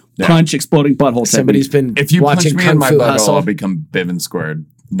 5-point punch exploding butthole Somebody's technique. been If you punch watching me Kung in my Fu butthole, Hustle. I'll become Bivin squared.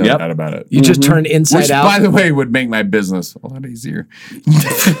 No Yep. doubt about it. You just turn inside Which, out. by the way, would make my business a lot easier.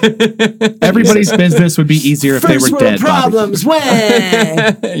 Everybody's business would be easier if they First were world dead. Bobby. problems.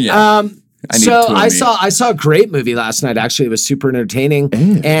 Way. Yeah. I need So two of I me. saw a great movie last night. Actually, it was super entertaining,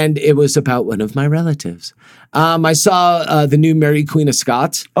 and it was about one of my relatives. I saw the new Mary Queen of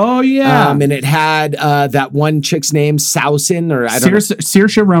Scots. Oh yeah. And it had that one chick's name, Sausen, or I don't know.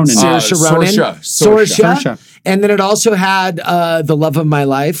 Saoirse Ronan. Saoirse Ronan. Saoirse. Saoirse. And then it also had the love of my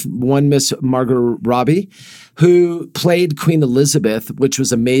life, one Miss Margot Robbie, who played Queen Elizabeth, which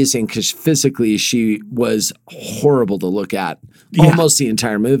was amazing because physically she was horrible to look at almost the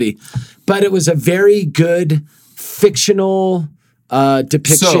entire movie. But it was a very good fictional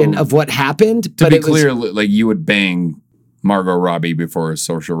depiction So, of what happened. To but be it was, clear, like you would bang Margot Robbie before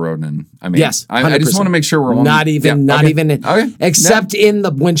Saoirse Ronan. I mean, yes, I just 100%. want to make sure we're on. not even, Okay. except in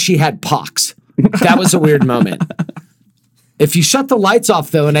the when she had pox. That was a weird moment. If you shut the lights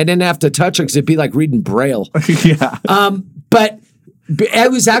off though, and I didn't have to touch her because it'd be like reading Braille. Yeah. But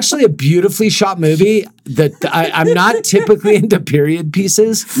it was actually a beautifully shot movie. That I'm not typically into period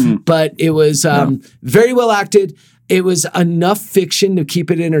pieces, but it was very well acted. It was enough fiction to keep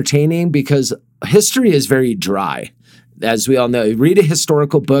it entertaining because history is very dry. As we all know, read a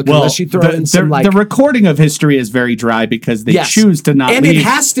historical book unless you throw in some like the recording of history is very dry because they choose to not and leave. it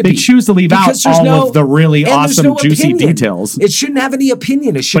has to they be. choose to leave out Because there's all of the really and there's awesome, no juicy opinion. details. It shouldn't have any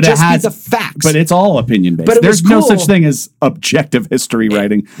opinion. It should But it just has be the facts. But it's all opinion based. But it There's was no cool. such thing as objective history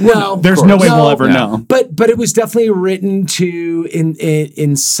writing. No, there's no way we'll ever know. But it was definitely written to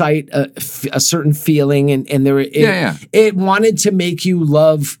incite a certain feeling, and there it wanted to make you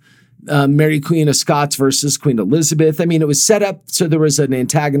love Mary Queen of Scots versus Queen Elizabeth. I mean, it was set up so there was an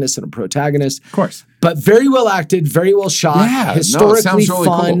antagonist and a protagonist, Of course. but very well acted, very well shot, Yeah, historically it sounds really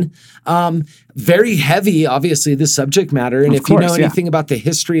fun, very heavy. Obviously, the subject matter, and Of if you know course, yeah. anything about the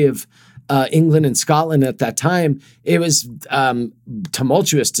history of England and Scotland at that time, it was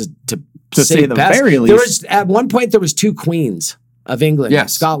tumultuous to say the best. very There least. was at one point there was 2 queens of England and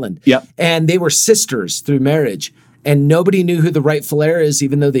Yes. Scotland. Yep. And they were sisters through marriage. And nobody knew who the rightful heir is,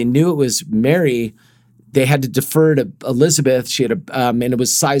 even though they knew it was Mary. They had to defer to Elizabeth. She had and it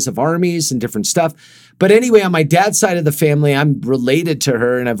was size of armies and different stuff. But anyway, on my dad's side of the family, I'm related to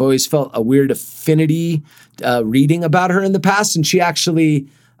her, and I've always felt a weird affinity reading about her in the past. And she actually,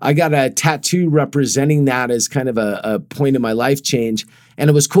 I got a tattoo representing that as kind of a point in my life change. And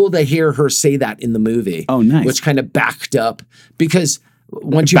it was cool to hear her say that in the movie. Oh, nice. Which kind of backed up because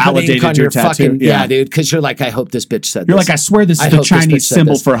once you put validated ink on your your tattoo. fucking yeah, dude, because you're like, I hope this bitch said You're this. like, I swear this I is the hope this bitch Chinese said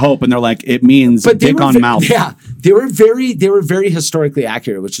symbol this. for hope, and they're like, it means dick on mouth. Yeah, they were very historically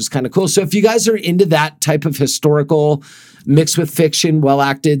accurate, which is kind of cool. So if you guys are into that type of historical mixed with fiction, well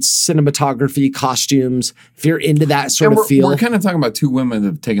acted cinematography, costumes, if you're into that sort of feel, we're kind of talking about two women that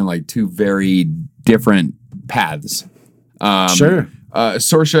have taken like two very different paths. Sure.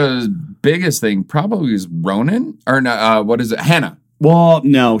 Sorcia's biggest thing probably was Ronan, or no, what is it? Hannah. Well,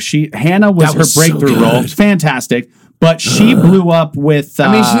 no, Hannah was That her was so breakthrough role. good. Fantastic. But she blew up with.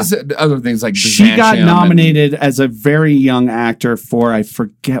 I mean, she's other things like she got Byzantium nominated as a very young actor for, I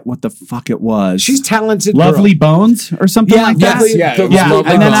forget what the fuck it was. she's talented. Lovely girl. Bones or something Yeah, like Lovely- that. yeah, it was Yeah,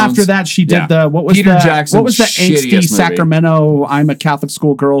 Lovely and then Bones. after that, she did Yeah. the what was Peter the Jackson's what was the shittiest angsty movie. Sacramento? I'm a Catholic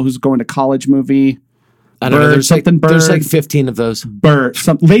school girl who's going to college movie. I don't know. Bird, There's something like, there's bird. like 15 of those.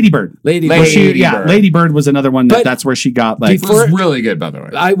 Lady Bird. Lady Where Bird. yeah, Lady Bird was another one But that's where she got like. It was really good, by the way.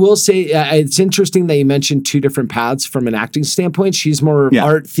 I will say it's interesting that you mentioned two different paths from an acting standpoint. She's more Yeah.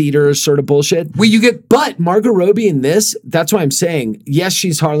 art theater sort of bullshit. Well, you get But Margot Robbie in this, that's why I'm saying, yes,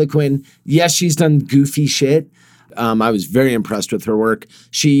 she's Harley Quinn. Yes, she's done goofy shit. I was very impressed with her work.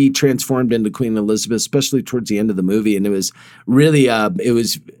 She transformed into Queen Elizabeth, especially towards the end of the movie, and it was really, it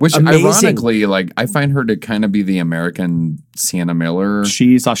was which amazing. ironically, like I find her to kind of be the American Sienna Miller,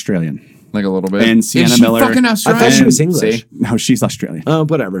 She's Australian. like a little bit. And Is Sienna she Miller. fucking I Australian? thought she was English. See? No, she's Australian.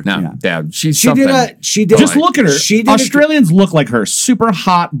 Whatever. No, Yeah. Dad, she's She something. did. Just look at her. She did. Australians look like her. Super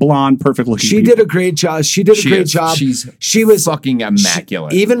hot, blonde, perfect looking. She people. did a great job. She did a great job. She was fucking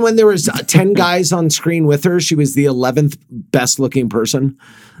immaculate. Even when there was 10 guys on screen with her, she was the 11th best looking person.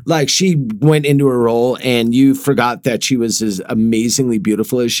 Like she went into her role, and you forgot that she was as amazingly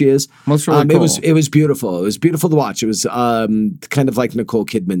beautiful as she is. That's really It was cool. beautiful. It was beautiful to watch. It was kind of like Nicole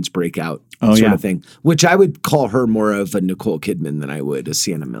Kidman's breakout Oh, sort yeah. of thing, which I would call her more of a Nicole Kidman than I would a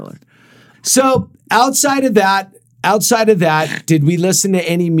Sienna Miller. So outside of that, did we listen to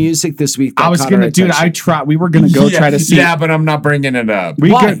any music this week? That I was caught gonna, our dude. attention? We were gonna go try to see. Yeah, but I'm not bringing it up.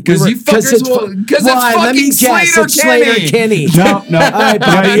 Why? Because you fuckers will. Because it's Why? fucking Let me guess. Slater It's Slater Kenny. No. All right,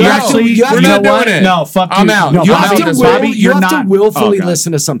 Bobby. No, You you have to- actually, you have we're to- not what? doing it. No, fuck I'm you. out. No, You Bobby, have to, because will, Bobby, you you're have not to willfully oh, God.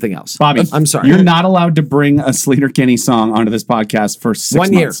 listen to something else. Bobby, I'm sorry. You're not allowed to bring a Slater Kenny song onto this podcast for 6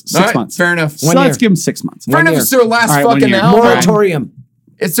 1 year. months. All 6 right, months. fair enough. So 1 let's year. give him 6 months. Fair enough. year. It's their last All right, 1 fucking year. album. Moratorium.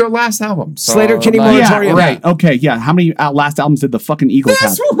 It's their last album. So, Slater Kenny like, Moratorium. Yeah, right. Okay, yeah. How many last albums did the fucking Eagles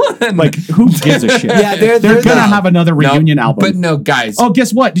have? one. Like, who gives a shit? Yeah, they're they're gonna the- have another reunion album. But no, guys. Oh,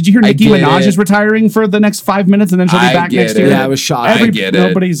 guess what? Did you hear Nicki get Minaj it. is retiring for the next 5 minutes and then she'll be I back get next it. year? Yeah, I was shocked. I get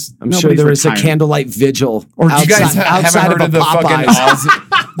it. I'm sure there was a candlelight vigil Or You guys haven't outside heard of of a the fucking Popeyes.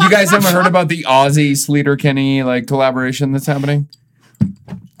 Aussie? You guys haven't heard about the Aussie Slater Kenny like collaboration that's happening?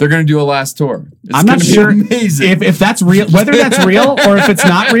 They're gonna do a last tour. It's I'm not gonna be sure amazing. if that's real, whether that's real or if it's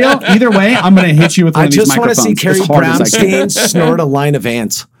not real. Either way, I'm going to hit you with one I of these just want microphones. to see Carrie as hard as I can. Brownstein snort a line of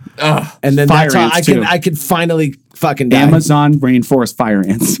ants. And then Fire that's how ants, I could finally fucking die. Amazon rainforest fire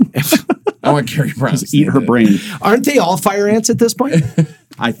ants. I want Carrie Brown to Eat her brain. Aren't they all fire ants at this point?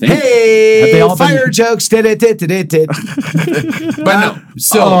 I think. Hey, Have they all been- fire jokes. Did it. But no.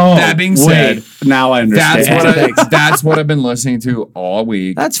 So Oh, that being said, wait. Now I understand. that's what I've been listening to all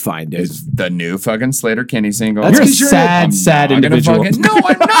week. That's fine, dude. Is the new fucking Slater Kenny single. That's You're a 'cause you're sad, sad not gonna individual. no,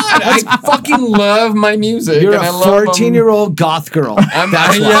 I'm not. I fucking love my music. You're and a I love 14-year-old goth girl.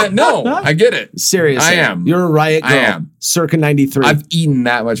 That's why. Yeah, no, I get it. Seriously. I am. You're a riot girl. I am. Circa 93. I've eaten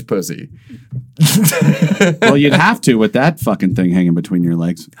that much pussy. Well, you'd have to with that fucking thing hanging between your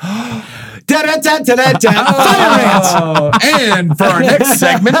legs. Da-da-da-da-da-da. Fire ants. And for our next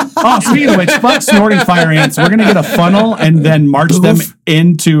segment, Oh, speaking of which, fuck snorting fire ants. We're gonna get a funnel and then march them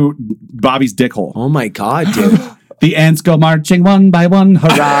into Bobby's dick hole. Oh my God, dude. The ants go marching one by one.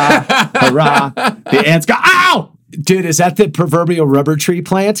 Hurrah! Hurrah! The ants go. Ow! Dude, is that the proverbial rubber tree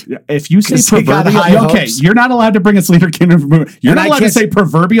plant? If you say 'Cause they got high proverbial, okay, hopes. you're not allowed to bring a Slater Kenny. You're And not I allowed to can't say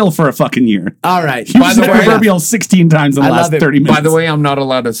proverbial for a fucking year. All right. You By the said way- proverbial 16 times in the I last love it. 30 minutes. by the way, I'm not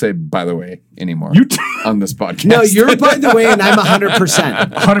allowed to say "by the way" anymore You- on this podcast. No, you're by the way, and I'm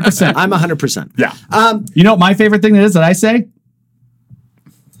 100%. 100%. I'm 100%. Yeah. You know what my favorite thing is that I say?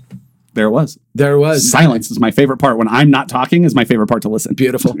 There it was. There was. Silence is my favorite part. When I'm not talking is my favorite part to listen.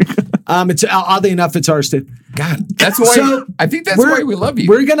 Beautiful. It's oddly enough, it's ours too. God, that's why. So, I think that's why we love you.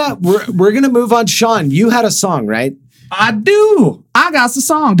 We're gonna move on. Sean, you had a song, right? I do. I got the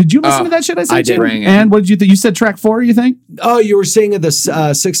song. Did you listen to that shit I sent I you? did. And what did you think? You said track 4, you think? Oh, you were saying of the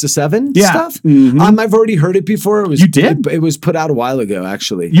 6 to 7 Yeah. stuff? Mhm. I've already heard it before. You did? It was put out a while ago,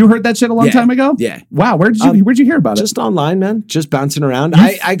 actually. You heard that shit a long Yeah. time ago? Yeah. Wow. Where'd you hear about it? Just online, man. Just bouncing around.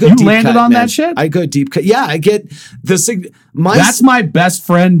 You- I go you deep landed cut, on man. that shit? I go deep cut. Yeah, I get the That's my best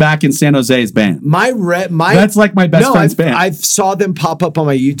friend back in San Jose's band. That's like my best friend's band. I saw them pop up on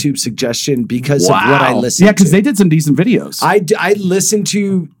my YouTube suggestion because of what I listened to. Yeah, because they did some decent videos. I listen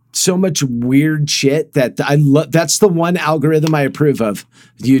to so much weird shit that that's the one algorithm I approve of.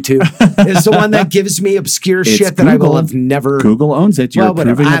 YouTube is the one that gives me obscure shit that I will have never. Google owns it. You're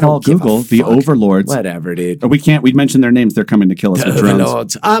approving of all Google, the overlords. Whatever, dude. We mentioned their names. They're coming to kill us with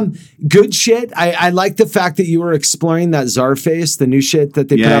drones. Good shit. I like the fact that you were exploring that Czarface, the new shit that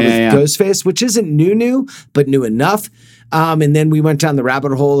they put out with Ghostface, which isn't new, but new enough. And then we went down the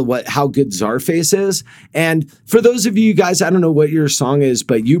rabbit hole of how good Czarface is. And for those of you guys, I don't know what your song is,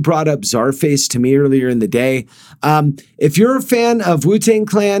 but you brought up Czarface to me earlier in the day. If you're a fan of Wu-Tang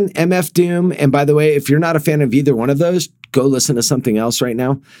Clan, MF Doom, and by the way, if you're not a fan of either one of those, go listen to something else right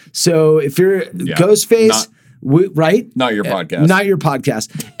now. So if you're Ghostface, right? Not your podcast. Not your podcast.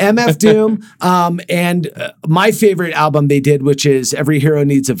 MF Doom. And my favorite album they did, which is Every Hero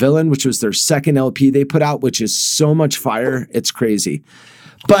Needs a Villain, which was their second LP they put out, which is so much fire. It's crazy.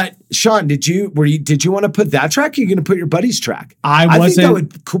 But Sean, did you want to put that track? Or are you going to put your buddy's track? I think that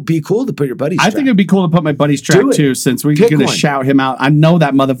would be cool to put your buddy's track. I think it'd be cool to put my buddy's track too, since we're going to shout him out. I know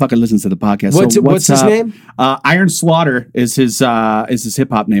that motherfucker listens to the podcast. What's his name? Iron Slaughter is his hip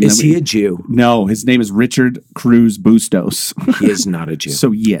hop name. Is he a Jew? No, his name is Richard Cruz Bustos. He is not a Jew.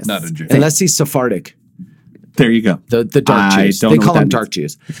 So yes, not a Jew, unless he's Sephardic. There you go. The dark Jews. They call them dark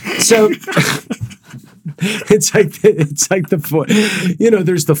Jews. So. It's like the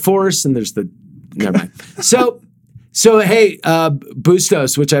there's the Force and there's the never mind. So hey,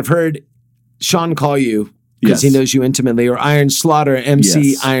 Bustos, which I've heard Sean call you because he knows you intimately, or Iron Slaughter,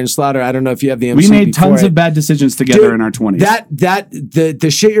 MC Iron Slaughter. I don't know if you have the MC. We made tons of bad decisions together in our 20s.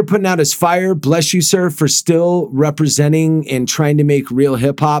 The shit you're putting out is fire. Bless you, sir, for still representing and trying to make real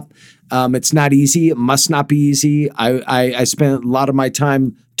hip hop. It's not easy. It must not be easy. I spent a lot of my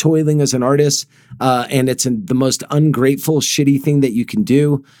time toiling as an artist, and it's the most ungrateful, shitty thing that you can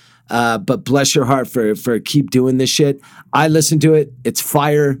do. But bless your heart for keep doing this shit. I listened to it. It's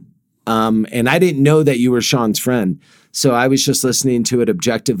fire. And I didn't know that you were Sean's friend. So I was just listening to it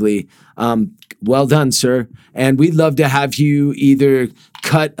objectively. Well done, sir. And we'd love to have you either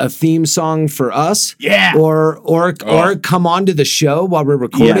cut a theme song for us, or come on to the show while we're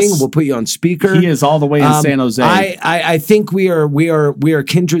recording. We'll put you on speaker. He is all the way in San Jose. I think we are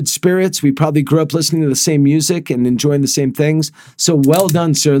kindred spirits. We probably grew up listening to the same music and enjoying the same things. So well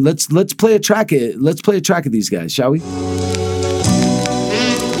done, sir. Let's play a track. Let's play a track of these guys, shall we?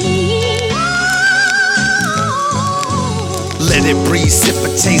 Let it breathe, sip a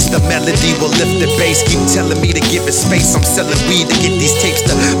taste. The melody will lift the bass. Keep telling me to give it space. I'm selling weed to get these tapes,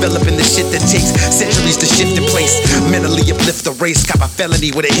 developing the shit that takes centuries to shift in place. Mentally uplift the race. Cop a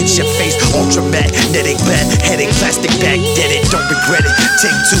felony when it hits your face. Ultramagnetic bad headache, plastic bag, dead it. Don't regret it.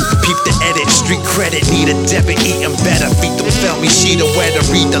 Take 2, peep the edit. Street credit, need a debit, eating better. Feet don't fail me, she the weather.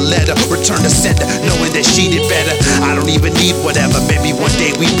 Read the letter, return the sender, knowing that she did better. I don't even need whatever. Maybe one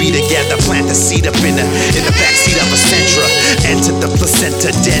day we be together. Plant the seed up in the backseat of a Sentra. Enter the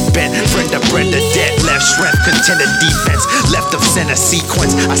placenta, dead bent. Brenda, dead left. Strength, contender, defense. Left of center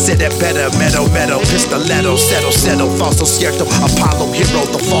sequence. I said that better. Meadow, pistoletto. Settle. Falso, cierto. Apollo, hero.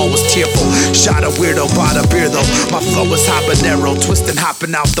 The fall was tearful. Shot a weirdo, bought a beer though. My flow is habanero. Twisting,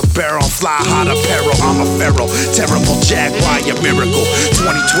 hopping out the barrel. Fly hot apparel. I'm a pharaoh. Terrible jaguar, a miracle.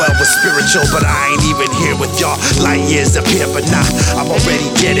 2012 was spiritual, but I ain't even here with y'all. Light years up here, but nah, I'm already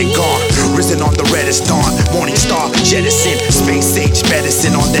dead and gone. Risen on the reddest dawn. Morning star, jettison. Space age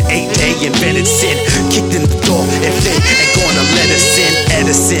medicine on the 8th day. Invented sin. Kicked in the door. If they ain't gonna let us in.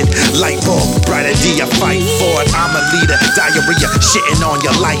 Edison. Light bulb. Brighter D. I fight for it. I'm a leader. Diarrhea. Shitting on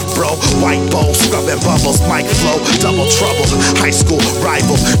your life, bro. White bowl. Scrubbing bubbles. Mic flow. Double trouble. High school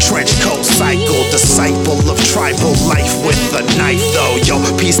rival. Trench coat cycle. Disciple of tribal life with a knife, though. Yo,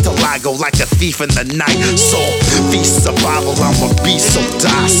 peace till I go like a thief in the night. Soul. Feast survival. I'm a beast, so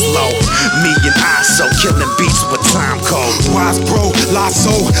die slow. Me and I, so killing beats with time code. Wise bro, lost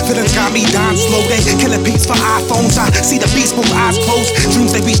soul, feelings got me dying slow. They killing beats for iPhones. I see the beast with eyes closed.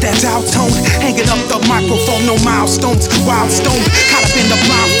 Dreams they reach that dial tone. Hanging up the microphone, no milestones. Wild stone, caught up in the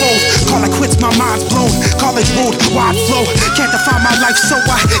blindfold. Call it quits, my mind's blown. Call it rude, wide flow. Can't define my life, so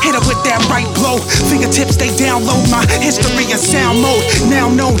I hit it with that right blow. Fingertips, they download my history in sound mode.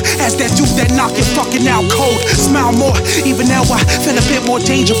 Now known as that dude that knock your fucking out cold. Smile more, even now I feel a bit more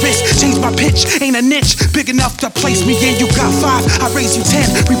dangerous. Change my pitch, ain't a niche big enough to place me in. You got 5, I raise you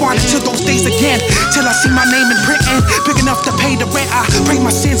 10. Rewind it to those days again, till I see my name in print and big enough to pay the rent. I pray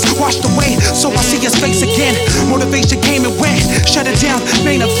my sins washed away, so I see his face again. Motivation came and went, shut it down,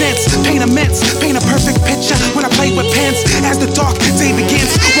 main events, paint immense, paint a perfect picture when I play with pens. As the dark day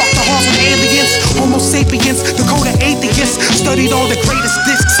begins, walk the halls with aliens, Homo sapiens, Dakota atheists. Studied all the greatest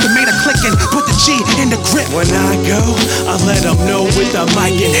discs that made a click and put the G in the grip. When I go, I let them know with the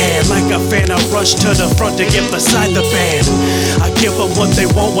mic in hand. Like a fan, I rush to the front to get beside the band. I give them what they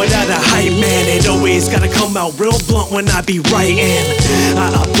want without a hype man. It always gotta come out real blunt when I be writing. I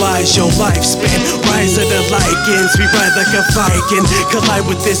oblige your lifespan, rise of the lichens. We ride like a Viking, collide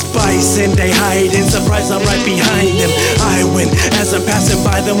with this bison. They hiding, surprise I'm right behind them. I win as I'm passing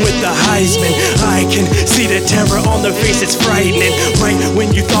by them with the Heisman. I can see the terror on their face, it's frightening. Right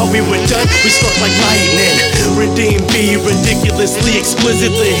when you thought we were done, we struck like lightning. Redeem be ridiculously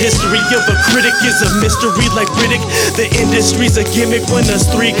explicit. The history of a critic is a mystery like Riddick. The industry's a gimmick when us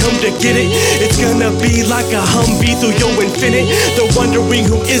three come to get it. It's gonna be like a Humvee through your infinite. The wondering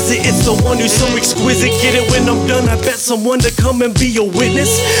who is it, it's the one who's so exquisite. Get it when I'm done, I bet someone to come and be a witness.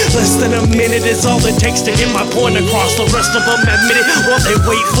 Less than a minute is all it takes to get my point across. The rest of them admit it while they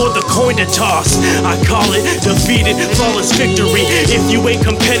wait for the coin to toss. I call it defeated, flawless victory. If you ain't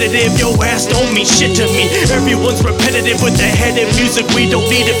competitive, your ass don't mean shit to me. Everyone's repetitive with the head and music. We don't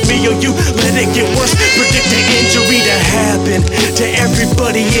need it, me or you. Let it get worse, predict the injury to happen to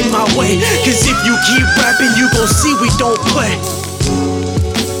everybody in my way. Cause if you keep rapping, you gon' see we don't play.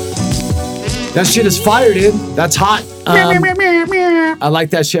 That shit is fire, dude. That's hot. I like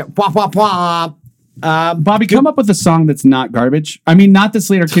that shit. Wah, wah, wah. Bobby, come up with a song that's not garbage. I mean, not that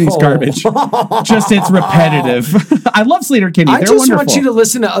Slater Kinney's garbage. Just it's repetitive. I love Slater Kinney. They're wonderful. Want you to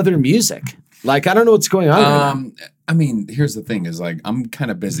listen to other music. Like, I don't know what's going on right now. I mean, here's the thing: is like I'm kind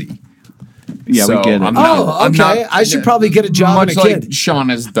of busy. Yeah, so we get it. Okay. I should probably get a job much and a like kid. Sean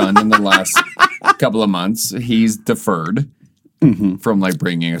has done in the last couple of months. He's deferred from like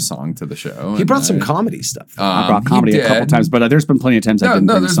bringing a song to the show. He brought some comedy stuff. I brought comedy a couple times, but there's been plenty of times I didn't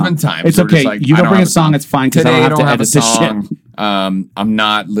bring a song. There's been times. It's okay. Like, you don't bring a song, it's fine because I don't have to edit this shit. I'm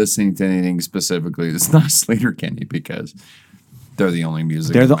not listening to anything specifically. It's not Slater Kinney because they're the only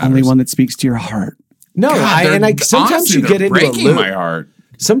music. They're the only one that speaks to your heart. No, sometimes honestly, you get into a loop. My heart.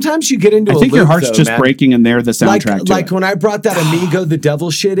 Sometimes you get into a loop. I think your heart's though, just man. breaking and they're the soundtrack to like it. when I brought that Amigo the Devil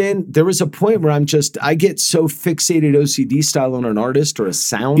shit in, there was a point where I get so fixated OCD style on an artist or a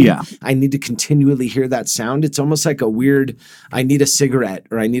sound. Yeah. I need to continually hear that sound. It's almost like a weird, I need a cigarette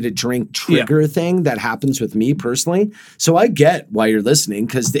or I need a drink trigger thing that happens with me personally. So I get why you're listening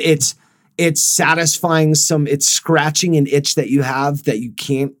because it's satisfying it's scratching an itch that you have that you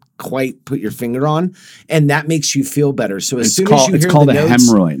can't quite put your finger on, and that makes you feel better. So as soon as you hear called the a notes,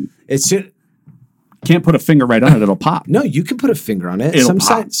 hemorrhoid. Can't put a finger right on it; it'll pop. No, you can put a finger on it.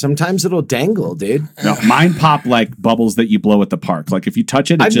 Sometimes it'll dangle, dude. No, mine pop like bubbles that you blow at the park. Like if you touch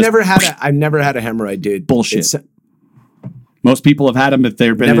it, I've never had a hemorrhoid, dude. Bullshit. Most people have had them if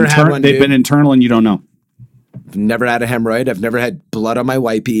they've been been internal, and you don't know. I've never had a hemorrhoid. I've never had blood on my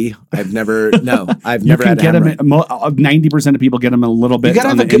wipey. I've never had a hemorrhoid. 90% of people get them a little bit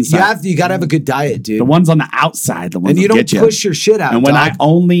on the inside. You gotta have a good diet, dude. The ones on the outside, the ones and you that don't push your shit out. And when I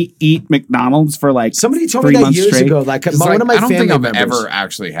only eat McDonald's for like somebody told me that years ago, like one of my family members. I don't think I've ever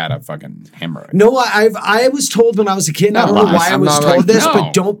actually had a fucking hemorrhoid. No, I was told when I was a kid. I don't know why I was told this,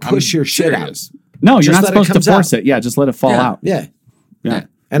 but don't push your shit out. No, you're not supposed to force it. Yeah, just let it fall out. Yeah.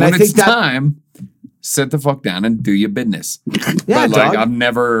 And I think time. Sit the fuck down and do your business. Yeah, but like I've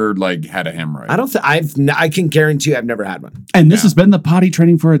never like had a hemorrhoid. I can guarantity you I've never had one. And this has been the potty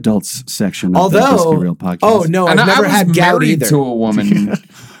training for adults section of the Whiskey Real podcast. Oh no, I've never had gout either. To a woman.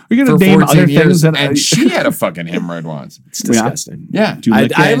 You're gonna name other things and she had a fucking hemorrhoid once. It's disgusting. Yeah.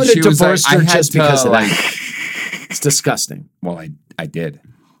 I would have divorced her just because of that. It's disgusting. Well, I did.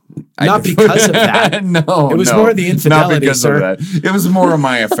 Not because of that. No, it was more of the infidelity, not because sir. of that. It was more of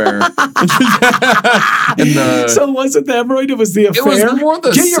my affair. So wasn't the hemorrhoid? It was the affair. It was more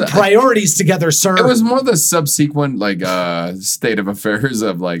the get your priorities together, sir. It was more the subsequent state of affairs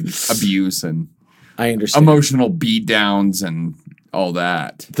of like abuse and I understand emotional beat downs and all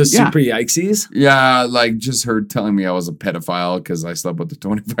that. The super yikesies? Yeah, like just her telling me I was a pedophile because I slept with the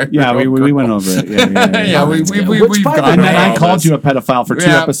 25-year-old Yeah, we went over it. Yeah, we've gone and then I over called this. you a pedophile for 2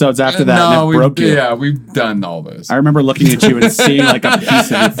 episodes after that, and it broke you. Yeah, we've done all this. I remember looking at you and seeing like a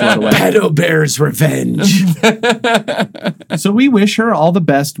piece of you float away. Pedo Bear's revenge. So we wish her all the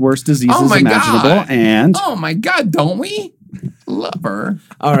best, worst diseases imaginable, God. and Oh my God, don't we? Love her.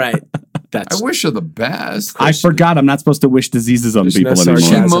 All right. I wish her the best. I forgot I'm not supposed to wish diseases on people no anymore.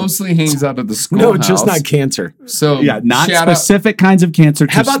 She mostly hangs out at the schoolhouse. No, just not cancer. So Yeah, not shout out- specific kinds of cancer.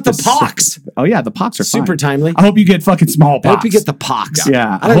 How about the pox? Oh yeah, the pox are Super fine. timely. I hope you get fucking smallpox. I hope you get the pox.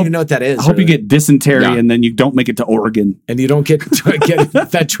 Yeah, I don't even know what that is. I hope you really. get dysentery Yeah. and then you don't make it to Oregon. And you don't get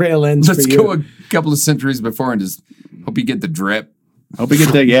that trail ends Let's for you. go a couple of centuries before and just hope you get the drip. Hope you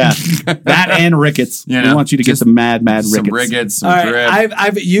get the that and rickets. You We know, want you to get just the mad rickets. Some rickets, some All right, drip.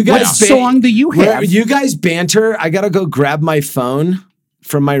 I've you What guys. song do you have? You guys banter. I gotta go grab my phone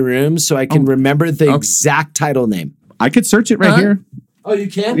from my room so I can remember the exact title name. I could search it right here. Oh, you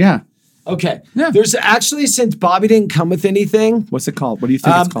can? Yeah. Okay. There's actually, since Bobby didn't come with anything. What's it called? What do you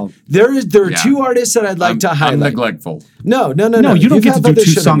think it's called? There are two artists that I'd like to I'm highlight. neglectful. No, No, you don't You've get to had do other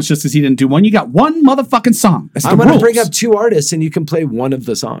 2 shit songs just because he didn't do one. You got one motherfucking song. That's the I'm going to rules. bring up 2 artists and you can play one of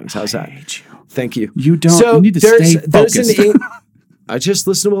the songs. How's that? Thank you. You don't. So you need to stay focused. I just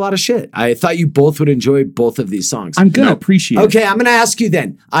listen to a lot of shit. I thought you both would enjoy both of these songs. I'm gonna appreciate it. Okay, I'm gonna ask you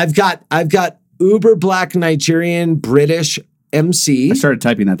then. I've got uber black Nigerian British MC. I started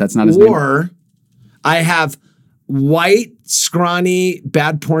typing that. That's not his name. Or I have white, scrawny,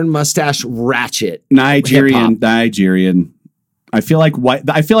 bad porn mustache Ratchet. Nigerian. I feel like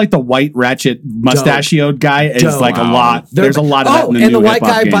the white ratchet mustachioed guy is Dope. like a lot. There's a lot of that in the and new the white hip-hop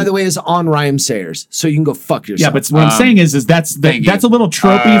guy, game. by the way, is on Rhyme Sayers. So you can go fuck yourself. Yeah, but what I'm saying is that's thank a you. little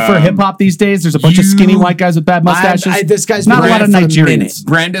tropey for hip hop these days. There's a bunch of skinny white guys with bad mustaches. this guy's not a been lot of around for a minute. Nigerians.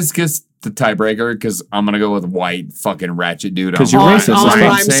 Brandis gets the tiebreaker because I'm gonna go with white fucking ratchet dude. 'Cause on you're Rhyme racist, on that's why.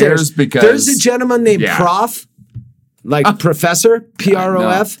 Rhyme Sayers. because There's a gentleman named Yeah. Prof, like Professor,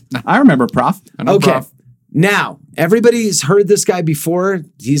 Prof. I remember Prof. I know Okay. Prof. Now, everybody's heard this guy before.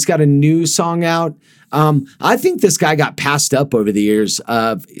 He's got a new song out. I think this guy got passed up over the years.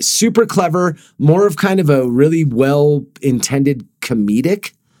 Super clever, more of kind of a really well-intended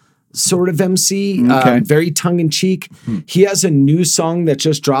comedic sort of MC, Okay. very tongue-in-cheek. He has a new song that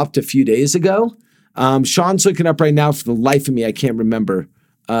just dropped a few days ago. Sean's looking up right now. For the life of me, I can't remember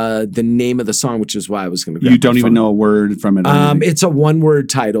the name of the song, which is why I was going to. You don't even know a word from it. It's a one-word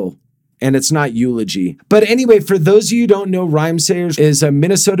title. And it's not eulogy. But anyway, for those of you who don't know, Rhyme Sayers is a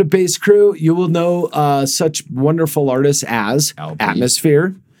Minnesota-based crew. You will know such wonderful artists as LP.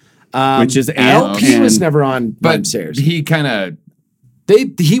 Atmosphere. Which is LP was and- never on Rhyme But Sayers. he kind of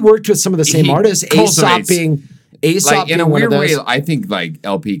He worked with some of the same He artists. cultivates- Aesop like in a being one weird of way. those. I think like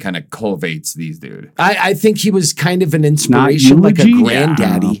LP kind of cultivates these dude. I think he was kind of an inspiration, like a eulogy?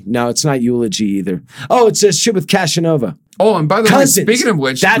 granddaddy. No, it's not eulogy either. Oh, it's just shit with Casanova. Oh, and by the Cousins. way, speaking of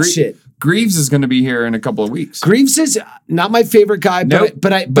which, That shit. Greaves is going to be here in a couple of weeks. Greaves is not my favorite guy, Nope.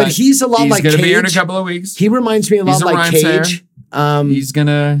 but he's a lot like He's going to be here in a Cage. couple of weeks. He reminds me a lot He's a like rhyme Cage. sayer. He's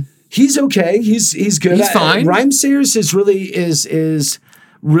gonna. He's okay. He's good. He's fine. Rhyme Sayers is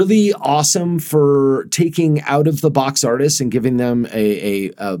really awesome for taking out of the box artists and giving them a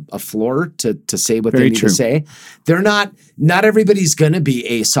floor to say what Very they need true. to say. They're not everybody's gonna be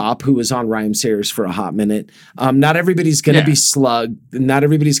Aesop, who was on Rhyme Sayers for a hot minute. Not everybody's gonna be Slug. Not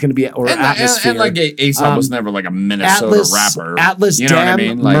everybody's gonna be Atmosphere. And like Aesop was never like a Minnesota rapper. Atlas, you know what I Dem,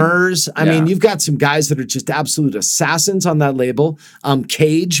 mean? Like, Murs. I yeah. mean, you've got some guys that are just absolute assassins on that label.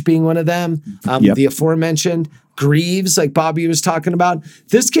 Cage being one of them. Yep. The aforementioned Greaves, like Bobby was talking about.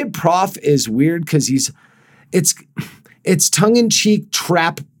 This kid Prof is weird because it's tongue-in-cheek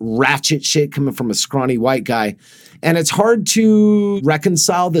trap ratchet shit coming from a scrawny white guy. And it's hard to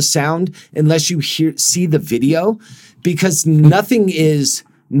reconcile the sound unless you see the video, because nothing is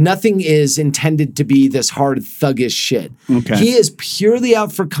intended to be this hard thuggish shit. Okay. He is purely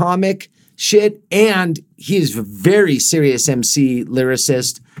out for comic shit, and he is a very serious MC,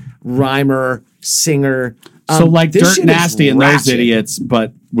 lyricist, rhymer, singer. So like this Dirt shit is Nasty and those ratchet. idiots,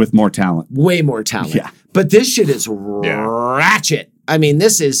 but with more talent. Way more talent. Yeah. But this shit is ratchet. I mean,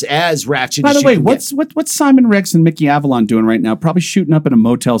 this is as ratchet By as the you way, can what's Simon Rex and Mickey Avalon doing right now? Probably shooting up in a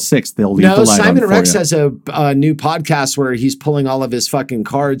Motel 6. They'll leave get. the No, light Simon on for Rex you. has a new podcast where he's pulling all of his fucking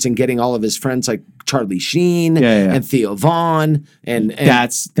cards and getting all of his friends like Charlie Sheen and Theo Vaughn and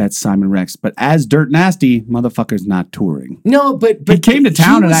that's Simon Rex. But as Dirt Nasty, motherfucker's not touring. No, but he came to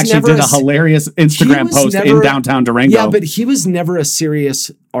town and actually did a hilarious Instagram post in downtown Durango. Yeah, but he was never a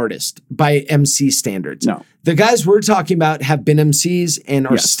serious artist by MC standards. No. The guys we're talking about have been MCs and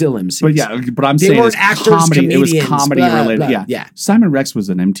are still MCs. But I'm saying weren't actors, comedy. It was comedians, comedy blah, related. blah, Yeah. Simon Rex was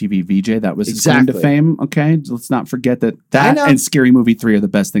an MTV VJ. That was his claim to fame. Okay, let's not forget that and Scary Movie 3 are the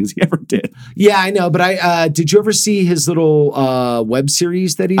best things he ever did. Yeah, I know. But I did you ever see his little web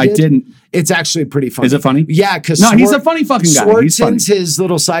series that he did? I didn't. It's actually pretty funny. Is it funny? Yeah, because he's a funny fucking guy. Swartzen's his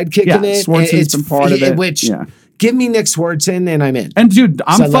little sidekick in it. Swartzen's been part of it. Which give me Nick Swartzen and I'm in. And dude,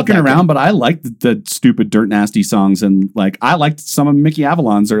 I'm fucking around, but I like the stupid Dirt Nasty songs, and like I liked some of Mickey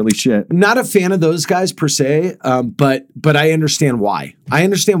Avalon's early shit. Not a fan of those guys per se, but I understand why. I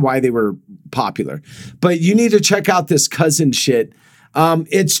understand why they were popular. But you need to check out this Cousin shit.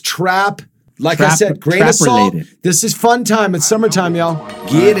 It's trap. Like I said, grain of salt. Related. This is fun time. It's summertime, y'all.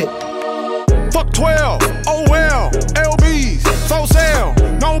 Get it. Fuck 12, OL, LBs, for sale,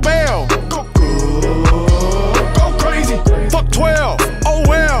 no bail. Go crazy. Fuck 12,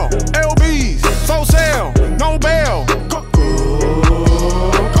 OL, LBs, for sale, no bail. Go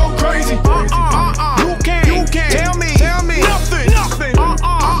crazy. You can't tell me nothing. You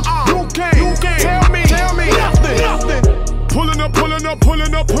can't tell me nothing. Pulling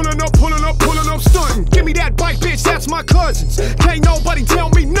up, stunting. Give me that bike, bitch, that's my cousins. Can't nobody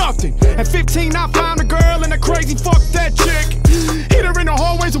tell me nothing. At 15, I found a girl and a crazy fuck that chick. Hit her in the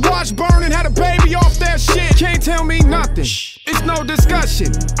hallways of watch burning, had a baby off that shit. Can't tell me nothing. It's no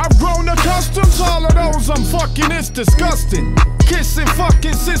discussion. I've grown accustomed to all of those I'm fucking, it's disgusting. Kissing,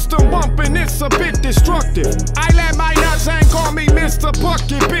 fucking, system bumping, it's a bit destructive. I let my nuts and call me Mr.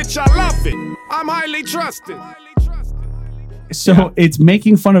 Bucket, bitch, I love it. I'm highly trusted. So it's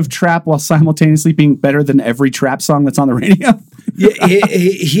making fun of trap while simultaneously being better than every trap song that's on the radio.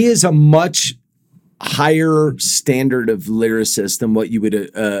 He is a much higher standard of lyricist than what you would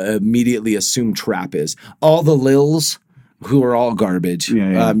immediately assume trap is. All the Lils, who are all garbage.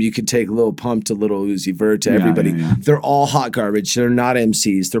 You could take Lil Pump to Lil Uzi Vert to everybody. They're all hot garbage. They're not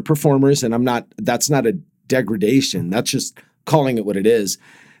MCs. They're performers, and that's not a degradation. That's just calling it what it is.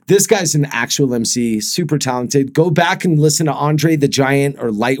 This guy's an actual MC, super talented. Go back and listen to Andre the Giant or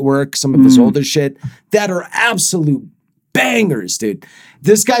Lightwork, some of his older shit that are absolute bangers, dude.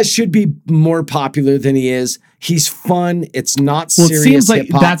 This guy should be more popular than he is. He's fun. It's not serious it seems like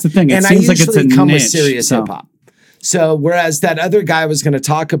hip-hop. that's the thing. It and seems I like it's usually a come niche, with serious hip-hop. So whereas that other guy I was going to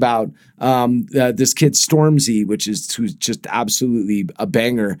talk about, this kid Stormzy, who's just absolutely a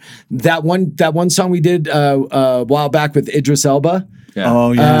banger. That one song we did a while back with Idris Elba. Yeah.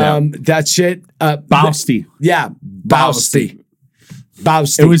 Oh yeah, that shit. Bousty. Yeah, Bousty.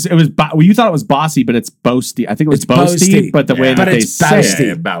 It was. Well, you thought it was bossy, but it's boasty. I think it was boasty, but the way that they say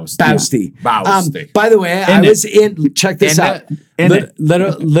it, Bousty. Bousty. By the way, I was in. Check this out.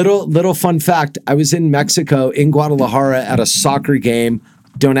 Little fun fact. I was in Mexico, in Guadalajara, at a soccer game.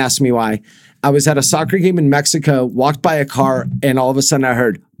 Don't ask me why. I was at a soccer game in Mexico. Walked by a car, and all of a sudden I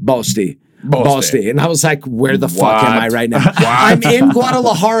heard Boasty. And I was like, where the fuck am I right now? I'm in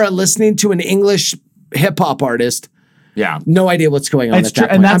Guadalajara listening to an English hip hop artist. Yeah. No idea what's going on it's at that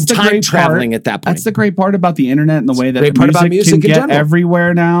point. And that's I'm the time great traveling part, at that point. That's the great part about the internet and the way that music can get general.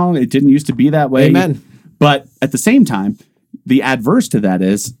 everywhere now. It didn't used to be that way. Amen. But at the same time, the adverse to that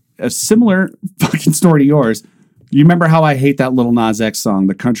is a similar fucking story to yours. You remember how I hate that Lil Nas X song,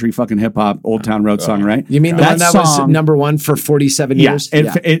 the country fucking hip hop Old Town Road song, right? You mean the one that was number one for 47 years?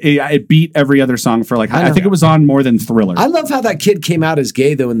 It beat every other song for like, I think it was on more than Thriller. I love how that kid came out as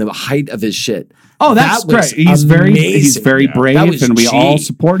gay though in the height of his shit. Oh, that's great. He's very brave and we all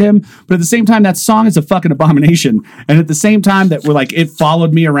support him. But at the same time, that song is a fucking abomination. And at the same time that we're like, it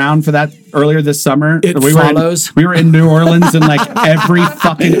followed me around for that earlier this summer. We were in New Orleans and like every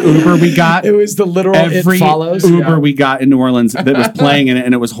fucking Uber we got. It was the literal every It Follows. Uber we got in New Orleans that was playing in it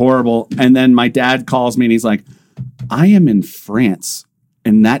and it was horrible. And then my dad calls me and he's like, I am in France.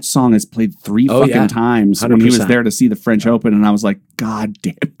 And that song is played 3 fucking times 100%. When he was there to see the French Open. And I was like, God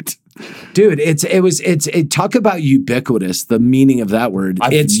damn it. Dude, it talk about ubiquitous, the meaning of that word.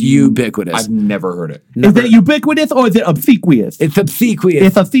 It's ubiquitous. I've never heard it. Is it ubiquitous or is it obsequious? It's obsequious.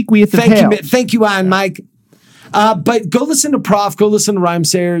 It's obsequious. Thank you, Iron Mike. But go listen to Prof, go listen to Rhyme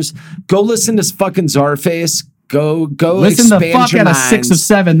Sayers, go listen to fucking Czarface. Go listen to fuck out of 6 of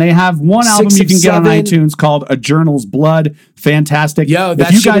 7. They have one album you can get on iTunes called A Journal's Blood. Fantastic.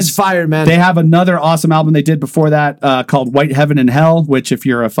 That shit is fire, man. They have another awesome album they did before that called White Heaven and Hell, which if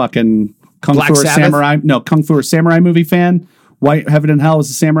you're a fucking Kung Fu or Samurai movie fan, White Heaven and Hell is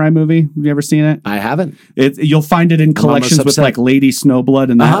a samurai movie. Have you ever seen it? I haven't. You'll find it in collections with upset. like Lady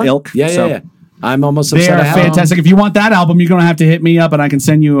Snowblood and that ilk. Yeah. I'm almost They upset. are fantastic. If you want that album, you're going to have to hit me up and I can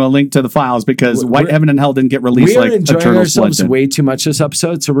send you a link to the files because White Heaven and Hell didn't get released We're like enjoying Eternal Blood ourselves did. way too much this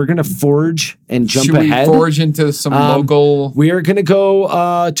episode, so we're going to forge and jump Should ahead. we forge into some local? We are going to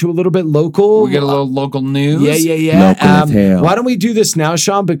go to a little bit local. We get a little local news. Yeah. Local detail. Why don't we do this now,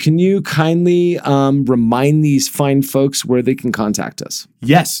 Sean? But can you kindly remind these fine folks where they can contact us?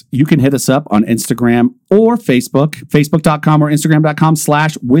 Yes, you can hit us up on Instagram or Facebook, facebook.com or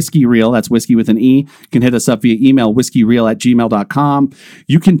instagram.com/whiskey-reel. That's whiskey with an E. You can hit us up via email, whiskey-reel@gmail.com.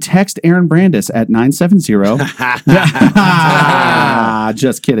 You can text Aaron Brandis at 970.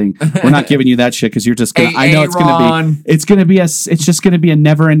 Just kidding. We're not giving you that shit because you're just gonna. I know it's gonna be a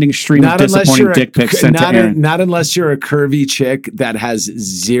never-ending stream of disappointing dick pics sent to Aaron. Not unless you're a curvy chick that has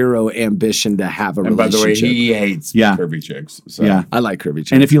zero ambition to have a And by relationship. the way, he hates curvy chicks. So. Yeah. I like curvy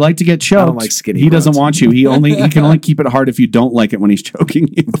chicks. And if you like to get choked, I don't like skinny he doesn't broads. want you. He can only keep it hard if you don't like it when he's choking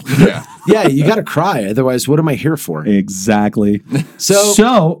you. Yeah, you got to cry. Otherwise, what am I here for? Exactly.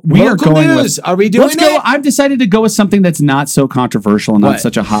 So we are local going news. with. Are we doing Let's go. it? I've decided to go with something that's not so controversial and not What?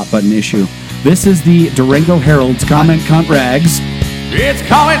 such a hot button issue. This is the Durango Herald's comment cunt rags. It's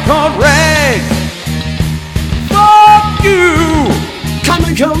comment cunt rags. Fuck you.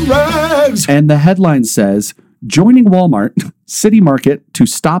 Come rags. And the headline says, joining Walmart City Market to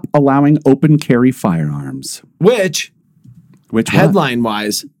stop allowing open carry firearms. Which what? headline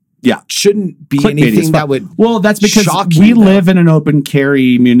wise, Yeah. shouldn't be Clickbaity as anything fuck. that would. Well, that's because shock we you, though. live in an open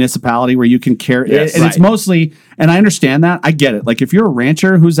carry municipality where you can carry, Yes. and it's Right. mostly, and I understand that. I get it. Like if you're a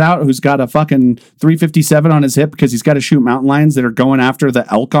rancher who's got a fucking 357 on his hip because he's got to shoot mountain lions that are going after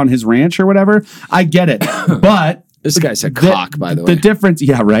the elk on his ranch or whatever, I get it. But This guy's a cock, by the way. The difference,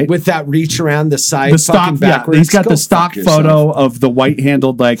 yeah, right. With that reach around the side, The stock, fucking backwards. he's got Go the stock fuck yourself. photo of the white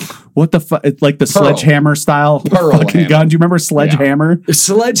handled, like what the fuck, like the sledgehammer style Pearl fucking hammer. gun. Do you remember Sledgehammer?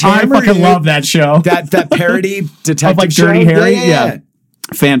 Sledgehammer. I fucking dude. love that show. That parody detective Of like show? Dirty Harry, Yeah.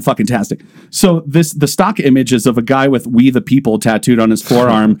 fan fucking tastic. So the stock image is of a guy with "We the People" tattooed on his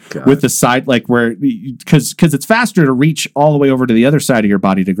forearm with the side like where because it's faster to reach all the way over to the other side of your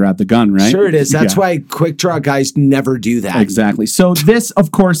body to grab the gun, right? Sure it is. That's Yeah. why quick draw guys never do that. Exactly. So this,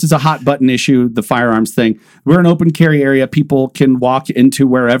 of course, is a hot button issue, the firearms thing. We're an open carry area. People can walk into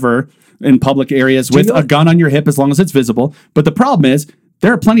wherever in public areas with know a gun on your hip as long as it's visible. But the problem is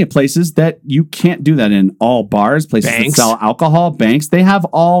there are plenty of places that you can't do that in. All bars, places Banks. that sell alcohol, banks, they have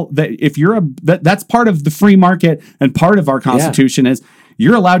all that. If you're that's part of the free market and part of our Constitution is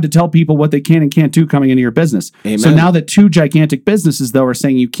you're allowed to tell people what they can and can't do coming into your business. Amen. So now that two gigantic businesses, though, are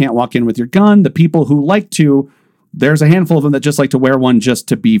saying you can't walk in with your gun, the people who like to, there's a handful of them that just like to wear one just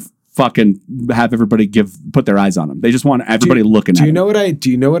to be fucking have everybody put their eyes on them. They just want everybody looking at Do you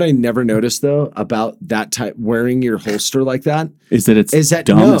them. know what I never noticed though about that type wearing your holster like that? Is that it's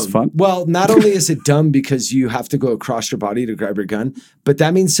dumb no, as fuck? Well, not only is it dumb because you have to go across your body to grab your gun, but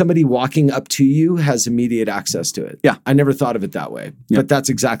that means somebody walking up to you has immediate access to it. Yeah. I never thought of it that way. Yep. But that's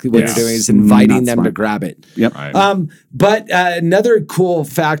exactly what Yeah. you're doing is inviting Not them to smart. grab it. Yep. Right. But another cool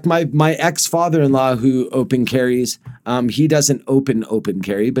fact, my ex-father-in-law who open carries, he doesn't open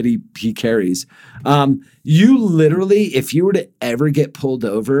carry, but he carries. You literally, if you were to ever get pulled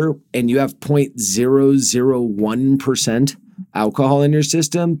over and you have 0.001% alcohol in your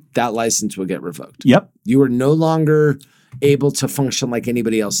system, that license will get revoked. Yep. You are no longer able to function like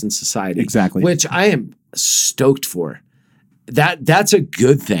anybody else in society. Exactly. Which I am stoked for. That's a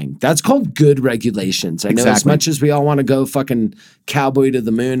good thing. That's called good regulations. I know as Exactly. much as we all want to go fucking cowboy to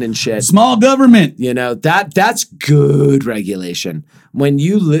the moon and shit. Small government. You know, that's good regulation. When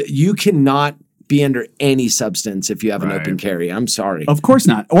you cannot be under any substance if you have an Right. open carry. I'm sorry. Of course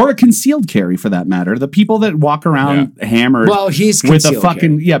not. Or a concealed carry for that matter. The people that walk around hammered Well, he's with a concealed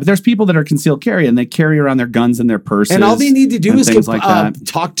fucking carry. yeah, but there's people that are concealed carry and they carry around their guns in their purses. And all they need to do and is things get like that.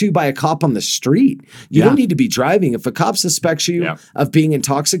 talked to by a cop on the street. You Yeah. don't need to be driving. If a cop suspects you Yeah. of being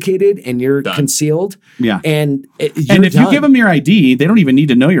intoxicated and you're Done. concealed, Yeah. and And if you give them your ID, they don't even need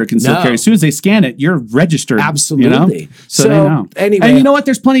to know you're a concealed No. carry. As soon as they scan it, you're registered. Absolutely. You know? So they know. anyway. And you know what?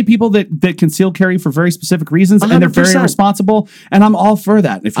 There's plenty of people that conceal carry for very specific reasons, and they're very 100%. responsible. And I'm all for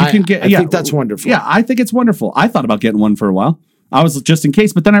that. If you can get, I think that's wonderful. Yeah, I think it's wonderful. I thought about getting one for a while. I was just in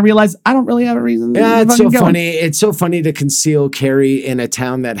case, but then I realized I don't really have a reason. Yeah, to it's so fucking get one. funny. It's so funny to conceal carry in a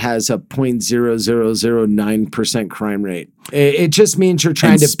town that has a 0.0009% crime rate. It just means you're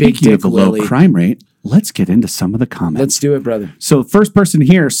trying And to big speaking dick of the low Lily. crime rate, let's get into some of the comments. Let's do it, brother. So, first person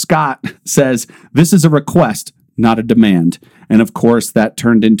here, Scott, says, this is a request, not a demand. And of course, that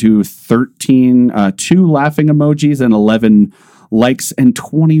turned into 2 laughing emojis and 11 likes and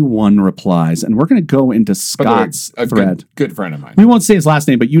 21 replies. And we're going to go into Scott's thread. Good friend of mine. We won't say his last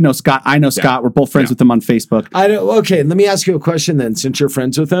name, but you know Scott. I know Scott. We're both friends with him on Facebook. Okay, let me ask you a question then. Since you're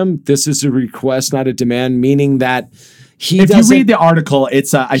friends with him, this is a request, not a demand, meaning that if you read the article,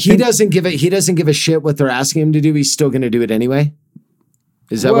 it's he doesn't give a shit what they're asking him to do. He's still going to do it anyway.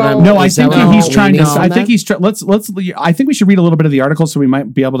 Is that what I'm? No, I think he's trying to. I think he's. Let's. I think we should read a little bit of the article so we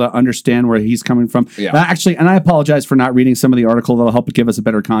might be able to understand where he's coming from. Yeah. Actually, and I apologize for not reading some of the article. That'll help give us a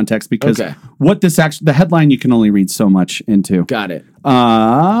better context because what this actually, the headline you can only read so much into. Got it.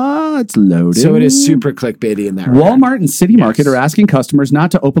 It's loaded. So it is super clickbaity in that. Walmart and City Market are asking customers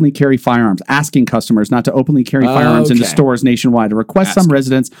not to openly carry firearms. Asking customers not to openly carry firearms into stores nationwide. A request some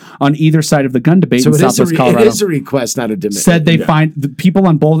residents on either side of the gun debate in Southwest Colorado. It is a request, not a demand. Said they find the people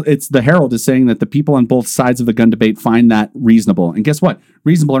on both. It's the Herald is saying that the people on both sides of the gun debate find that reasonable. And guess what?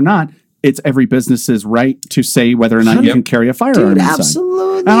 Reasonable or not, it's every business's right to say whether or not you can carry a firearm inside. Absolutely.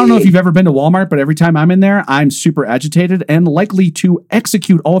 I don't know if you've ever been to Walmart, but every time I'm in there, I'm super agitated and likely to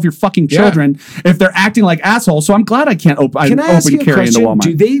execute all of your fucking children if they're acting like assholes. So I'm glad I can't open carry into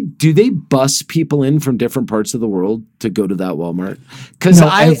Walmart. Do they bus people in from different parts of the world to go to that Walmart? Because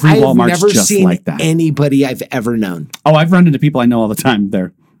I've never seen anybody I've ever known. Oh, I've run into people I know all the time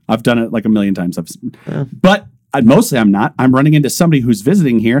there. I've done it like a million times. But mostly I'm not. I'm running into somebody who's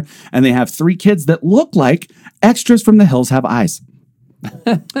visiting here and they have 3 kids that look like extras from The Hills Have Eyes.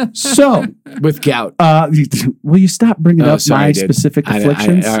 So with gout, will you stop bringing up my specific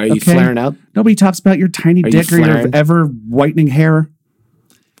afflictions? Are you flaring up? Nobody talks about your tiny dick or your ever whitening hair.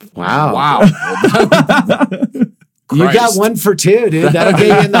 Wow. You got 1 for 2, dude. That'll get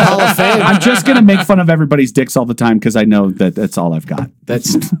you in the Hall of Fame. I'm just going to make fun of everybody's dicks all the time because I know that that's all I've got.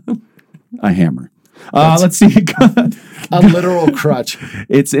 That's a hammer. Let's see. A literal crutch.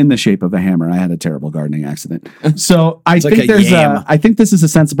 It's in the shape of a hammer. I had a terrible gardening accident. So I think this is a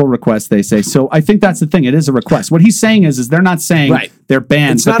sensible request, they say. So I think that's the thing. It is a request. What he's saying is they're not saying they're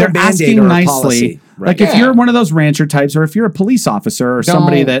banned, but they're asking nicely. Like if you're one of those rancher types or if you're a police officer or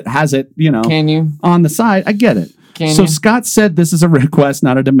somebody that has it, can you on the side, I get it. So Scott said this is a request,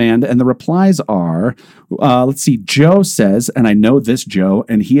 not a demand. And the replies are, let's see, Joe says, and I know this Joe,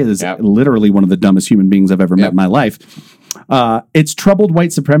 and he is literally one of the dumbest human beings I've ever met in my life. It's troubled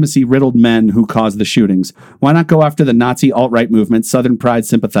white supremacy riddled men who caused the shootings. Why not go after the Nazi alt-right movement, Southern Pride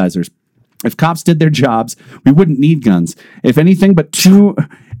sympathizers? If cops did their jobs, we wouldn't need guns. If anything,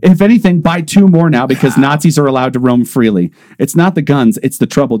 buy 2 more now because Nazis are allowed to roam freely. It's not the guns, it's the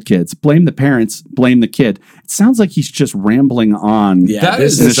troubled kids. Blame the parents, blame the kid. It sounds like he's just rambling on. Yeah,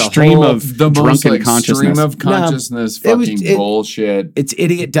 this is a stream of the drunken consciousness. Stream of consciousness, bullshit. It's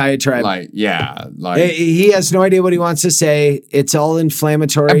idiot diatribe. He has no idea what he wants to say. It's all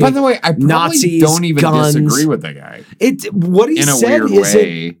inflammatory. And by the way, I probably Nazis, don't even disagree with the guy. What he said is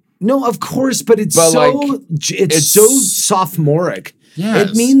way. No, of course, but it's so sophomoric. Yes.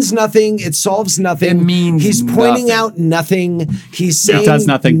 It means nothing. It solves nothing. It means he's pointing out nothing. He's saying it does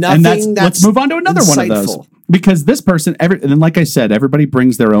nothing. And let's move on to another one of those. Because this person, and like I said, everybody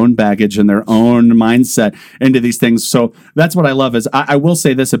brings their own baggage and their own mindset into these things. So that's what I love is I will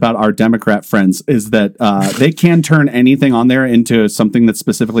say this about our Democrat friends is that they can turn anything on there into something that's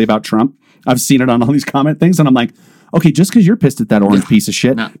specifically about Trump. I've seen it on all these comment things and I'm like, okay, just because you're pissed at that orange piece of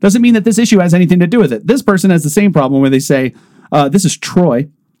shit doesn't mean that this issue has anything to do with it. This person has the same problem where they say, this is Troy,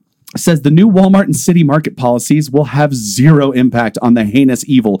 says the new Walmart and City Market policies will have 0 impact on the heinous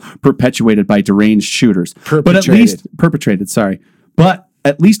evil perpetuated by deranged shooters. But at least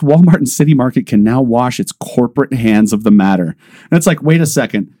Walmart and City Market can now wash its corporate hands of the matter. And it's like, wait a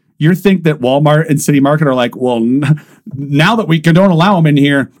second. You think that Walmart and City Market are like, well, now that we don't allow them in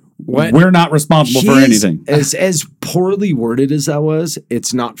here, we're not responsible for anything. As poorly worded as that was,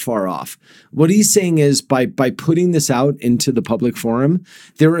 it's not far off. What he's saying is by putting this out into the public forum,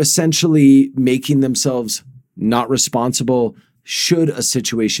 they're essentially making themselves not responsible should a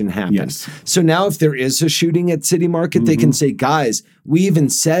situation happen. Yes. So now if there is a shooting at City Market, they can say, guys, we even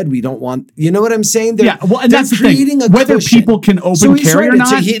said we don't want, you know what I'm saying? And that's creating the thing. Whether people can open carry or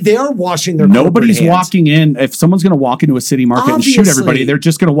not. They are washing their Nobody's walking in. If someone's going to walk into a City Market and shoot everybody, they're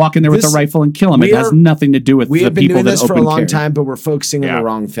just going to walk in there with a rifle and kill them. It has nothing to do with the people that open carry. We have been doing this for a long time, but we're focusing on the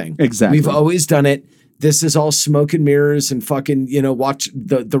wrong thing. Exactly. We've always done it. This is all smoke and mirrors and fucking, watch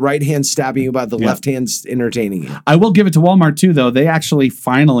the right hand stabbing you by the left hand's entertaining you. I will give it to Walmart too, though. They actually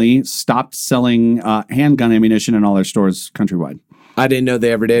finally stopped selling handgun ammunition in all their stores countrywide. I didn't know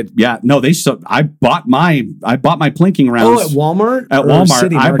they ever did. Yeah, no, I bought my plinking rounds. Oh, at Walmart? At Or Walmart.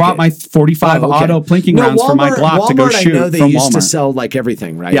 City I Market? bought my 45 auto plinking rounds for my Glock to go Walmart, shoot I know they from used Walmart. to sell like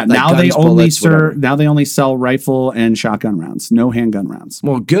everything, right? Yeah, like now they guns, only bullets, whatever. now they only sell rifle and shotgun rounds, no handgun rounds.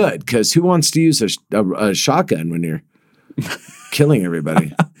 Well, good, because who wants to use a shotgun when you're killing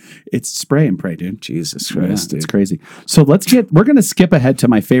everybody? It's spray and pray, dude. Jesus Christ, dude. It's crazy. So we're going to skip ahead to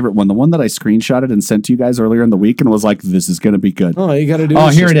my favorite one, the one that I screenshotted and sent to you guys earlier in the week and was like, this is going to be good. Oh, you got to do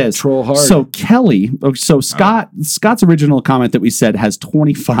here it is. Troll hard. So Scott's original comment that we said has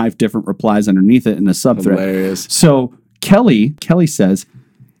 25 different replies underneath it in a subthread. Hilarious. So Kelly says,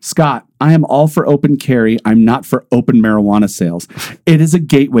 Scott, I am all for open carry. I'm not for open marijuana sales. It is a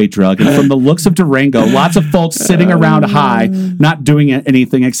gateway drug. And from the looks of Durango, lots of folks sitting around high, not doing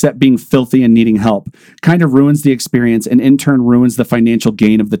anything except being filthy and needing help. Kind of ruins the experience and in turn ruins the financial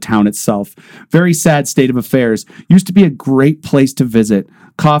gain of the town itself. Very sad state of affairs. Used to be a great place to visit.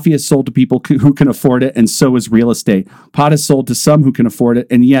 Coffee is sold to people who can afford it, and so is real estate. Pot is sold to some who can afford it,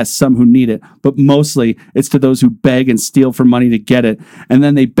 and yes, some who need it. But mostly, it's to those who beg and steal for money to get it, and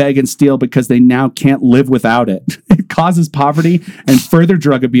then they beg and steal because they now can't live without it. It causes poverty and further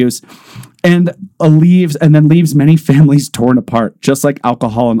drug abuse, and leaves many families torn apart, just like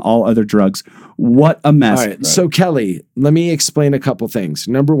alcohol and all other drugs. What a mess. All right. So, Kelly, let me explain a couple things.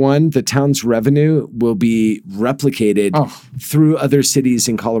 Number one, the town's revenue will be replicated through other cities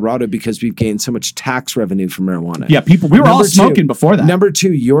in Colorado because we've gained so much tax revenue from marijuana. Yeah, we were all smoking before that. Number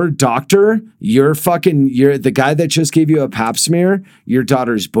two, your doctor, you're the guy that just gave you a pap smear, your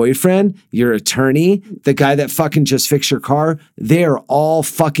daughter's boyfriend, your attorney, the guy that fucking just fixed your car, they are all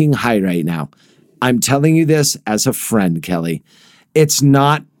fucking high right now. I'm telling you this as a friend, Kelly. It's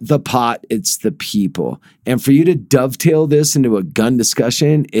not the pot, it's the people. And for you to dovetail this into a gun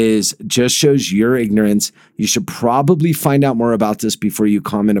discussion just shows your ignorance. You should probably find out more about this before you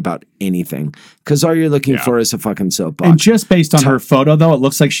comment about anything. Because all you're looking for is a fucking soapbox. And just based on her photo, though, it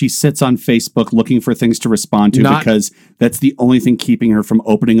looks like she sits on Facebook looking for things to respond to because that's the only thing keeping her from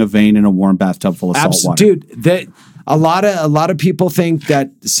opening a vein in a warm bathtub full of salt water. Dude, a lot of people think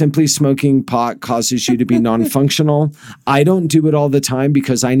that simply smoking pot causes you to be non-functional. I don't do it all the time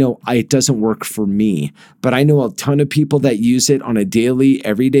because I know it doesn't work for me. But I know a ton of people that use it on a daily,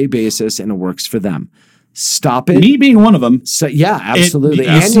 everyday basis, and it works for them. Stop it. Me being one of them. So yeah, absolutely.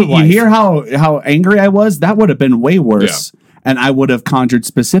 You hear how angry I was? That would have been way worse. Yeah. And I would have conjured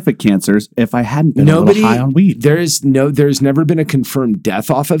specific cancers if I hadn't been a little high on weed. There's never been a confirmed death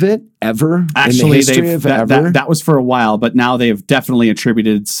off of it ever. Actually, in the history of ever. That was for a while, but now they've definitely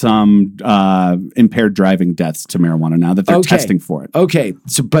attributed some impaired driving deaths to marijuana now that they're testing for it. Okay,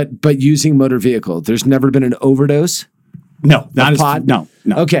 so but using motor vehicle, there's never been an overdose. No, not pot. No.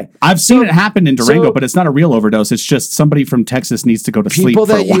 Okay, I've seen it happen in Durango, but it's not a real overdose. It's just somebody from Texas needs to go to sleep. People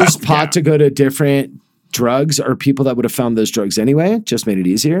that use pot to go to different drugs are people that would have found those drugs anyway. Just made it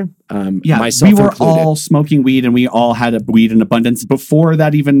easier. Myself we were included. all smoking weed, and we all had weed in abundance before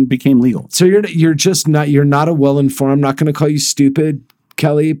that even became legal. So you're not a well-informed. I'm not going to call you stupid,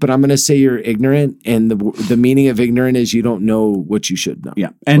 Kelly, but I'm going to say you're ignorant, and the meaning of ignorant is you don't know what you should know.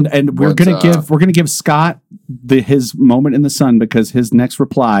 Yeah, and we're going to give Scott his moment in the sun because his next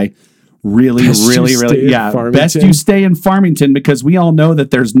reply. Really, best you stay in Farmington because we all know that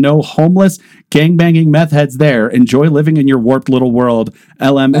there's no homeless, gangbanging meth heads there. Enjoy living in your warped little world,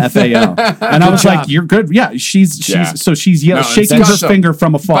 LMFAO. And I was like, you're good. Yeah, she's shaking her finger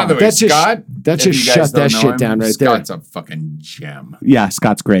from afar. By the way, Scott, just shut that shit down right there. Scott's a fucking gem. Yeah,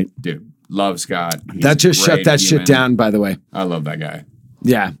 Scott's great. Dude, love Scott. That just shut that shit down, by the way. I love that guy.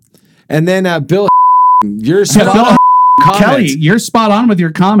 Yeah. And then Bill, you're spot Kelly, you're spot on with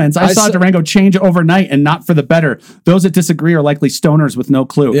your comments. I saw Durango change overnight and not for the better. Those that disagree are likely stoners with no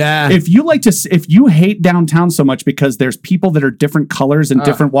clue. Yeah. If you hate downtown so much because there's people that are different colors and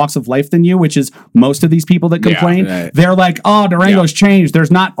different walks of life than you, which is most of these people that complain, they're like, oh, Durango's changed. There's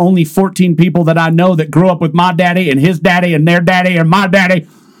not only 14 people that I know that grew up with my daddy and his daddy and their daddy and my daddy.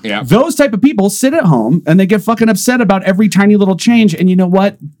 Yeah. Those type of people sit at home and they get fucking upset about every tiny little change. And you know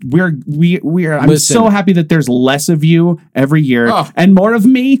what? I'm so happy that there's less of you every year and more of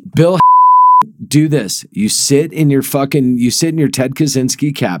me. Bill, do this. You sit in your Ted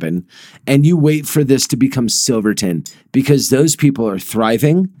Kaczynski cabin and you wait for this to become Silverton because those people are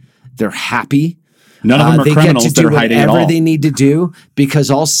thriving. They're happy. None of them are criminals get to that do are hiding at all. whatever they need to do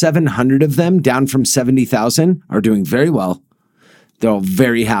because all 700 of them, down from 70,000, are doing very well. They're all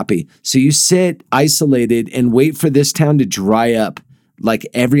very happy. So you sit isolated and wait for this town to dry up like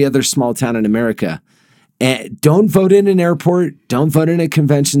every other small town in America. And don't vote in an airport. Don't vote in a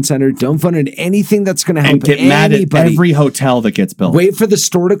convention center. Don't vote in anything that's going to help And get mad at every hotel that gets built. Wait for the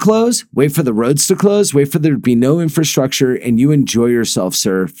store to close. Wait for the roads to close. Wait for there to be no infrastructure. And you enjoy yourself,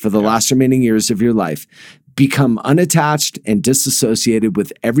 sir, for the last remaining years of your life. Become unattached and disassociated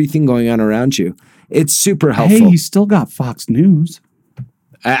with everything going on around you. It's super helpful. Hey, he's still got Fox News.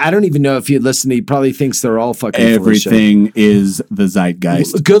 I don't even know if you listen. He probably thinks they're all fucking Everything is the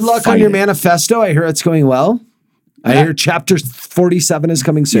zeitgeist. Good luck on your manifesto. I hear it's going well. I hear chapter 47 is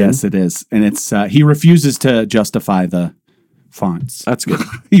coming soon. Yes, it is. And it's he refuses to justify the fonts. That's good.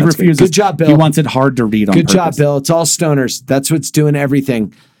 He refuses. Good job, Bill. He wants it hard to read on Good purpose. job, Bill. It's all stoners. That's what's doing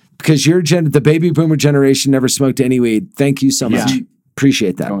everything. Because the baby boomer generation never smoked any weed. Thank you so much.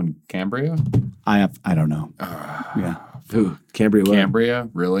 Appreciate that. Going Cambria? I don't know. Yeah. Who? Cambria what? Cambria?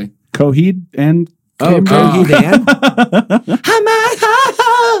 Really? Coheed and Coheed and?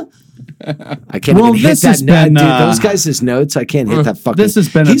 I can't even hit that note, dude. Those guys' notes, I can't hit that fucking... This has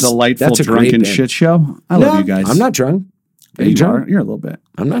been a delightful drunken shit show. I love you guys. I'm not drunk. Are you drunk? You're a little bit.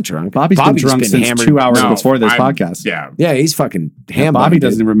 I'm not drunk. Bobby's been drunk since hammered. 2 hours before this podcast. Yeah. Yeah, he's fucking hammered. Bobby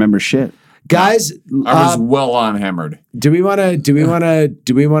doesn't remember shit. Guys, I was well on hammered. Do we want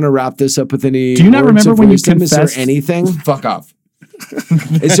to wrap this up with any? Do you not remember when you confessed? Is there anything? Fuck off.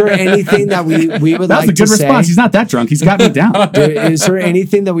 Is there anything that we would That's like to say? a good response. He's not that drunk. He's got me down. Is there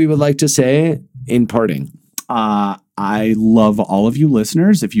anything that we would like to say in parting? I love all of you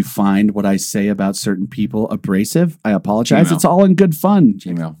listeners. If you find what I say about certain people abrasive, I apologize. Gmail. It's all in good fun.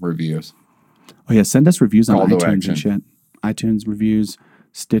 Gmail reviews. Oh yeah, send us reviews on Call to iTunes action. and shit. iTunes reviews,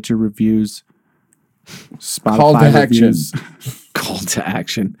 Stitcher reviews, Spotify Call to reviews. Call to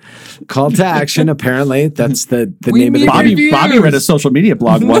action. Call to action. Apparently, that's the We name of the need game. reviews. Bobby read a social media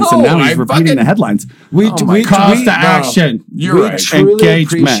blog once, and now he's repeating the headlines. We Calls to action. You're we right. truly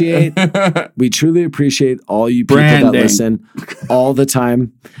Engagement. appreciate. We truly appreciate all you people Branding. that listen all the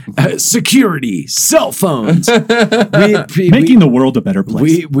time. Security, cell phones, Making the world a better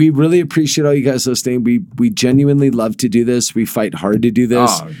place. We really appreciate all you guys listening. We genuinely love to do this. We fight hard to do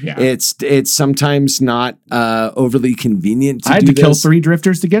this. Oh, yeah. It's sometimes not overly convenient. I had to kill 3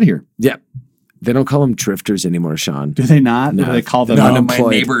 drifters to get here. Yep. They don't call them drifters anymore, Sean. Do they not? No. Or they call them My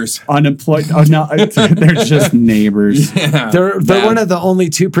Unemployed. neighbors. unemployed. Oh no, they're just neighbors. They're one of the only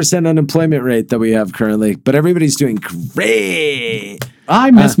 2% unemployment rate that we have currently, but everybody's doing great.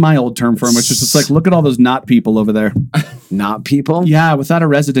 I miss my old term for them, which is just like, look at all those not people over there. Not people? Yeah, without a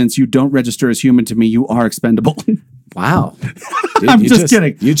residence, you don't register as human to me. You are expendable. Wow. Dude, I'm you just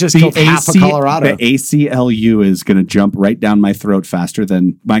kidding. You just killed half of Colorado. The ACLU is going to jump right down my throat faster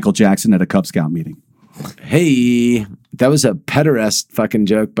than Michael Jackson at a Cub Scout meeting. Hey, that was a pederast fucking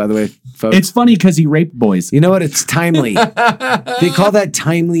joke, by the way, folks. It's funny because he raped boys. You know what? It's timely. They call that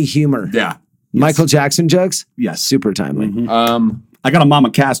timely humor. Yeah. Michael Jackson jokes? Yes. Super timely. I got a Mama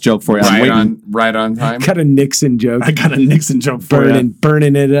Cass joke for you. I'm waiting. Right on time. Got a Nixon joke. I got a Nixon joke for you.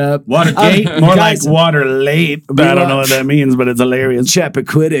 Burning it up. Watergate, more guys, like water late. I don't know what that means, but it's hilarious.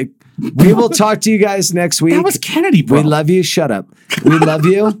 Chappaquiddick. We will talk to you guys next week. That was Kennedy, bro. We love you. Shut up. We love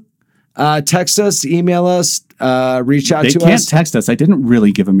you. Text us, email us, reach out They to can't us. text us. I didn't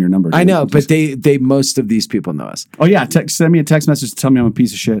really give them your number. I dude. know, but they most of these people know us. Oh yeah, send me a text message to tell me I'm a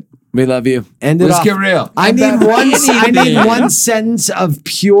piece of shit. We love you. End it Let's off. get real. I need About I need anything. one sentence of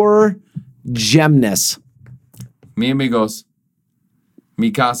pure gemness. Mi amigos.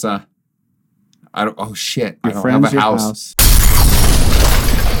 Mi casa. Oh shit. I Your don't friends, have a your house. house.